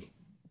biggie.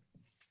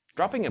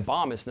 Dropping a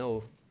bomb is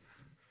no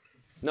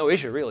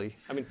issue, really.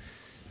 I mean,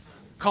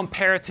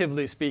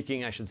 comparatively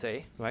speaking, I should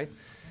say, right?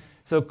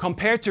 So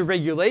compared to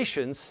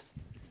regulations,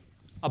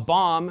 a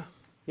bomb,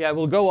 yeah,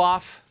 will go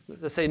off.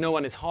 Let's say no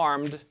one is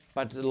harmed,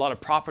 but a lot of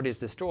property is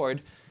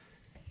destroyed.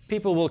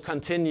 People will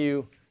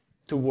continue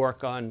to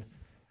work on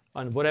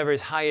whatever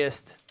is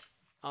highest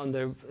on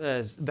the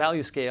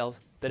value scale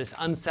that is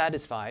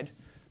unsatisfied,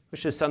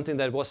 which is something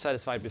that was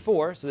satisfied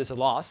before, so there's a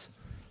loss,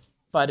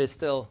 but it's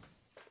still,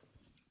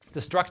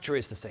 the structure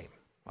is the same,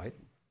 right?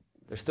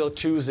 They're still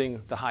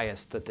choosing the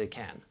highest that they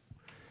can.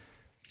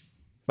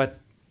 But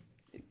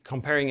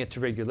comparing it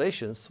to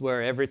regulations,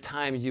 where every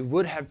time you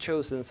would have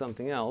chosen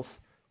something else,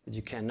 but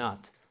you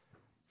cannot.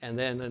 And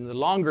then in the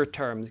longer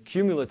term, the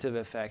cumulative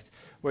effect,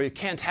 where you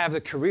can't have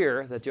the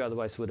career that you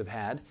otherwise would have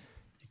had,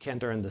 you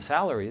can't earn the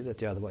salary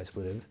that you otherwise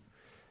would have,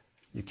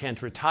 you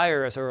can't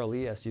retire as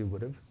early as you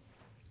would have,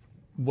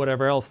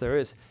 whatever else there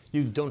is.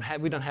 We don't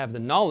have the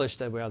knowledge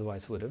that we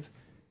otherwise would have.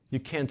 You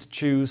can't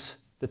choose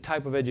the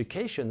type of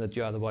education that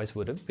you otherwise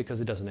would have because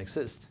it doesn't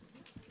exist,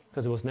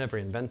 because it was never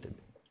invented.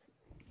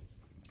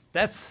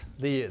 That's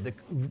the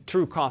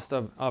true cost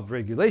of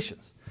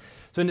regulations.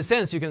 So in a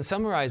sense, you can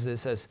summarize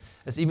this as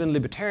even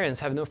libertarians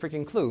have no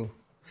freaking clue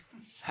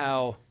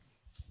how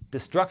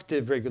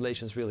destructive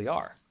regulations really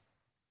are.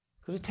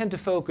 Because we tend to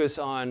focus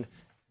on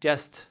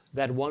just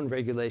that one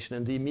regulation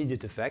and the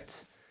immediate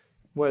effects,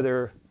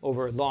 whether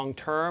over long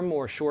term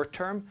or short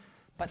term,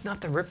 but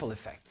not the ripple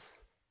effects.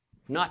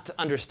 Not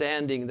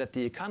understanding that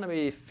the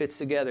economy fits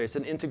together. It's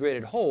an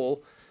integrated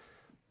whole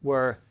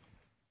where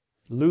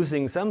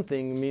losing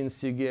something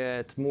means you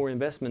get more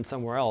investment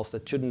somewhere else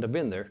that shouldn't have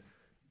been there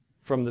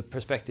from the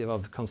perspective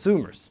of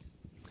consumers.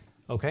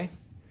 Okay?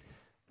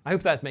 I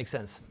hope that makes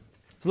sense.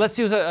 So let's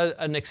use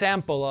an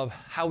example of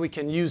how we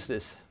can use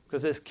this,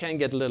 because this can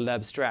get a little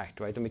abstract,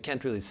 right? And we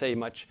can't really say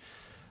much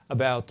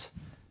about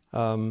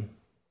the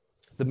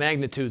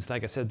magnitudes,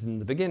 like I said in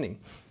the beginning.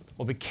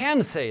 What we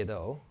can say,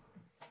 though,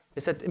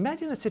 is that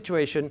imagine a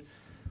situation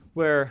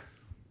where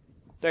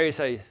there is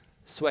a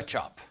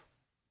sweatshop.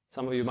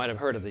 Some of you might have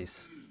heard of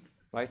these,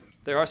 right?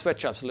 There are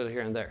sweatshops a little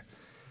here and there.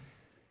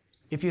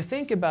 If you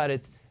think about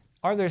it,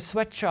 are there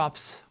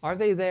sweatshops? Are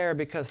they there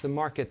because the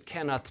market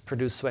cannot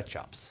produce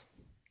sweatshops?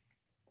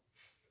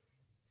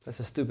 That's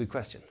a stupid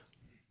question.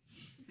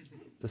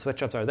 The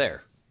sweatshops are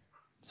there.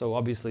 So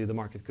obviously the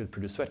market could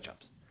produce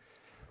sweatshops.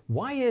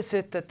 Why is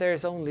it that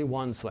there's only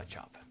one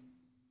sweatshop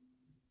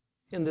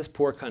in this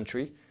poor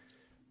country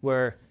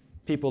where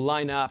people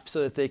line up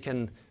so that they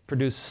can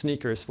produce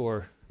sneakers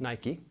for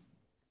Nike,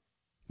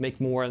 make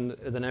more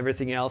than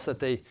everything else that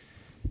they,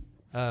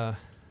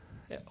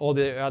 all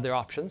the other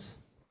options?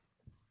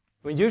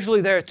 I mean, usually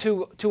there are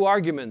two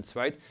arguments,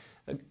 right?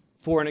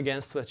 For and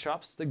against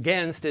sweatshops. The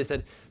against is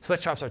that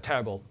sweatshops are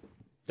terrible.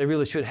 They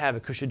really should have a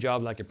cushy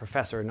job like a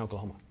professor in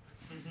Oklahoma.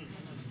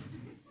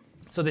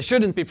 So they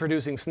shouldn't be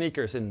producing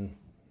sneakers in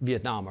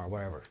Vietnam or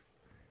wherever,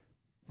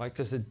 right?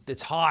 Because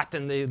it's hot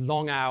and the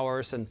long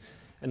hours and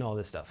all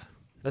this stuff.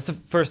 That's the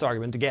first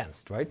argument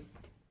against, right?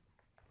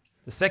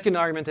 The second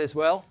argument is,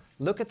 well,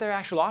 look at their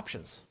actual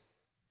options.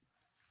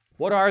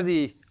 What are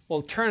the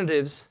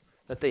alternatives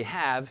that they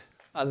have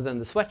other than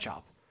the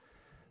sweatshop?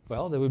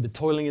 Well, they would be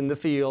toiling in the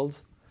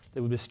fields,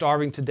 they would be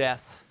starving to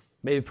death,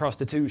 maybe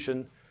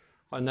prostitution,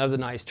 and other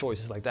nice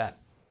choices like that.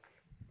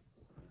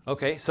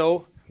 Okay,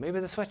 so maybe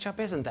the sweatshop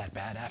isn't that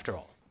bad after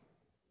all,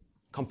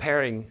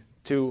 comparing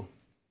to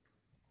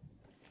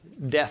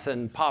death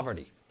and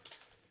poverty.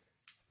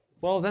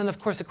 Well, then of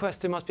course the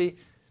question must be,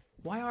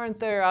 why aren't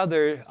there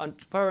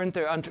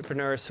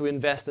entrepreneurs who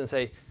invest and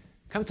say,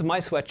 come to my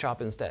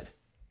sweatshop instead?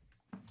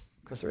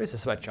 Because there is a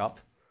sweatshop,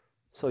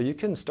 so you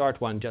can start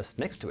one just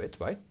next to it,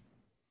 right?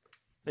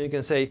 And you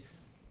can say,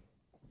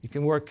 you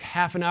can work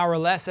half an hour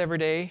less every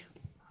day.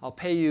 I'll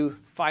pay you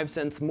 5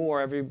 cents more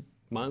every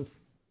month,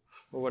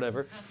 or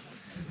whatever.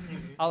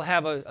 I'll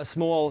have a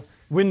small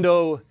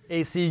window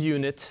AC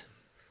unit,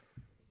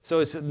 so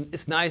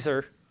it's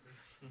nicer,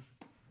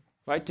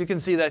 right? You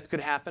can see that could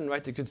happen,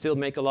 right? You could still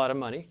make a lot of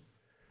money.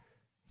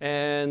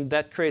 And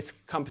that creates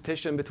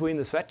competition between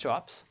the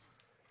sweatshops.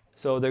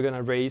 So they're going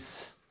to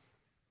raise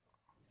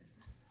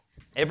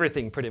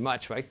everything pretty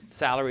much, right?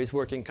 Salaries,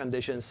 working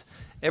conditions,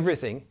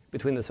 everything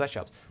between the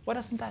sweatshops. Why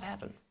doesn't that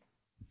happen?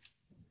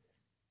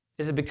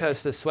 Is it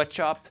because the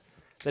sweatshop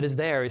that is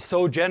there is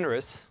so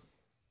generous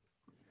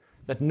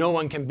that no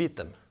one can beat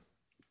them?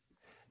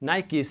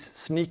 Nike's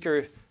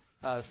sneaker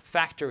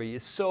factory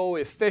is so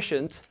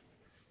efficient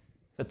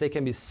that they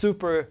can be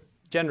super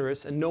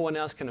generous and no one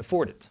else can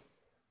afford it.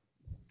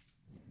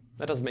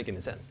 That doesn't make any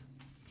sense.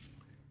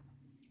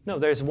 No,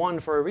 there's one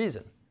for a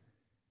reason.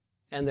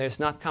 And there's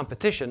not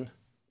competition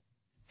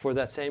for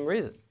that same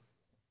reason.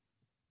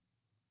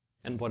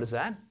 And what is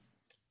that?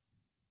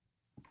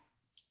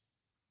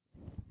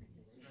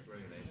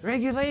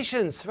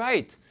 Regulations,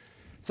 right.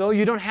 So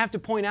you don't have to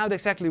point out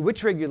exactly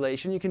which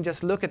regulation. You can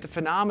just look at the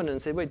phenomenon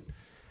and say, wait,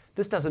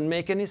 this doesn't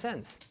make any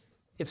sense.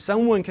 If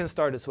someone can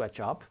start a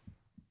sweatshop,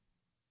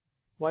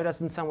 why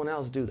doesn't someone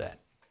else do that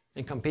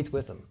and compete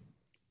with them?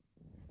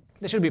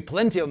 There should be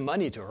plenty of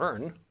money to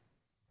earn,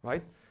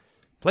 right?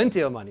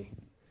 Plenty of money.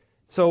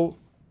 So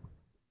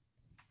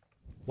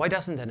why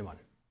doesn't anyone?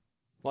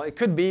 Well, it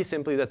could be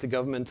simply that the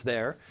government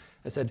there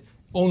has said,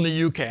 only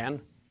you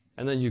can,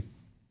 and then you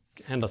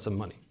hand us some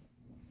money.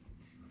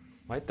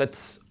 Right?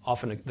 That's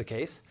often the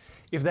case.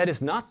 If that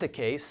is not the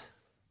case,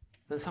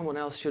 then someone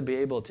else should be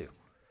able to.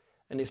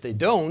 And if they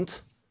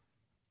don't,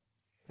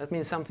 that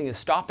means something is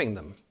stopping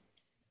them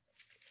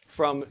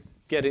from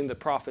getting the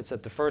profits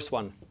that the first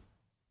one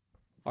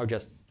are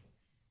just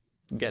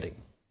getting.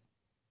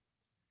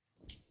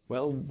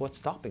 Well, what's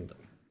stopping them?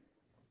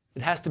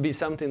 It has to be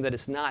something that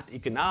is not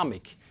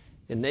economic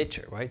in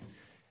nature, right?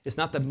 It's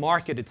not the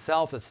market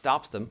itself that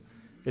stops them.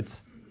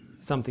 It's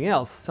something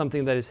else,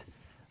 something that is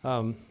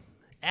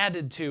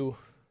added to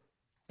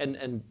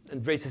and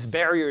raises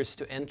barriers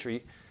to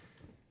entry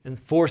and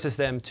forces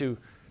them to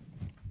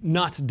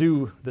not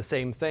do the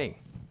same thing,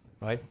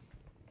 right?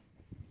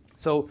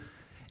 So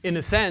in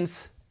a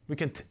sense, we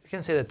can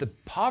say that the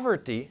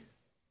poverty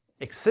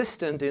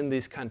existent in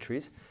these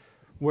countries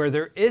where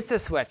there is a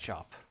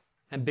sweatshop,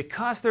 and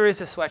because there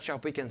is a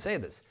sweatshop, we can say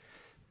this,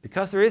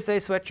 because there is a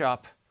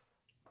sweatshop,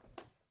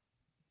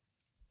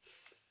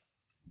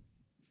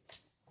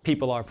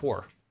 people are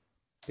poor,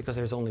 because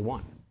there's only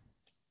one.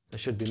 There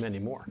should be many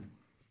more.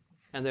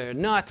 And there are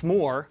not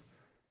more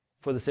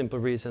for the simple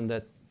reason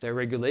that there are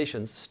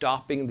regulations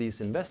stopping these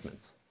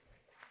investments.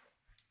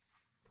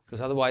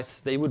 Because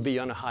otherwise, they would be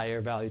on a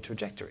higher value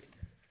trajectory.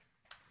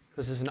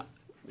 Because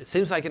it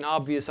seems like an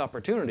obvious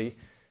opportunity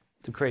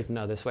to create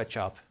another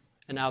sweatshop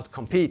and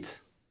outcompete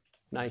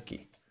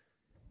Nike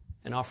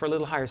and offer a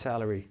little higher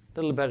salary, a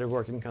little better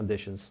working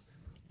conditions,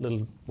 a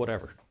little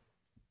whatever.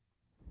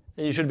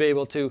 And you should be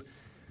able to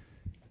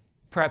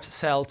perhaps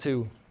sell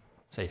to,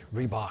 say,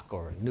 Reebok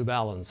or New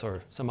Balance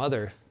or some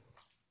other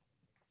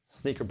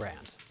sneaker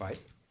brand, right?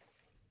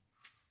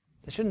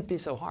 It shouldn't be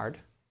so hard.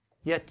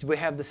 Yet we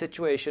have the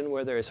situation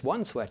where there is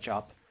one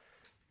sweatshop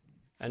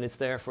and it's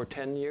there for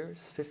 10 years,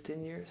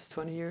 15 years,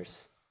 20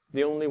 years,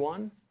 the only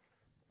one.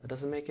 That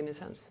doesn't make any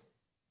sense.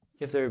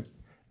 If they're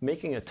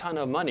making a ton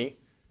of money,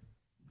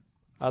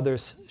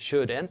 others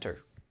should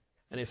enter.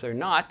 And if they're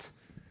not,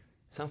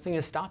 something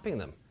is stopping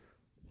them.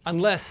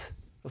 Unless,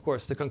 of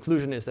course, the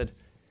conclusion is that,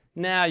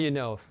 now you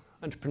know,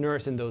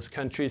 entrepreneurs in those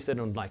countries, they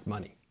don't like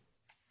money.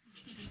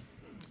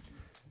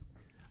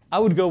 I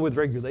would go with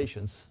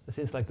regulations. It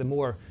seems like the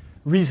more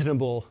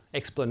reasonable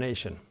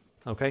explanation,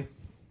 okay?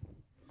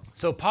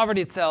 So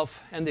poverty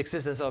itself and the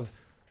existence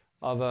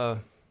of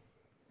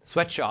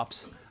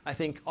sweatshops, I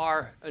think,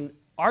 are an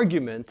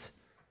argument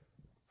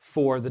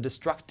for the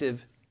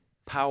destructive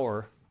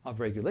power of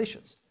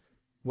regulations,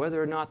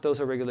 whether or not those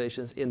are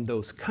regulations in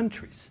those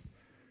countries.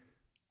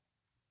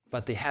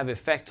 But they have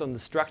effects on the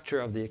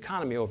structure of the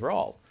economy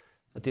overall,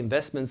 that the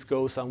investments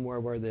go somewhere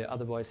where they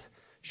otherwise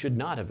should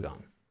not have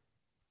gone.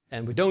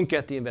 And we don't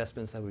get the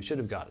investments that we should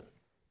have gotten.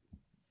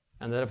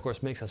 And that, of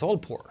course, makes us all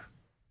poor,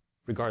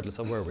 regardless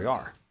of where we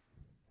are.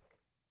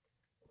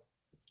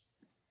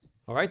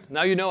 All right,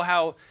 now you know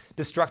how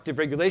destructive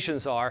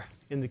regulations are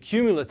in the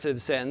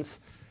cumulative sense,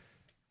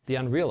 the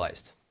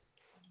unrealized.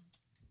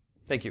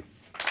 Thank you.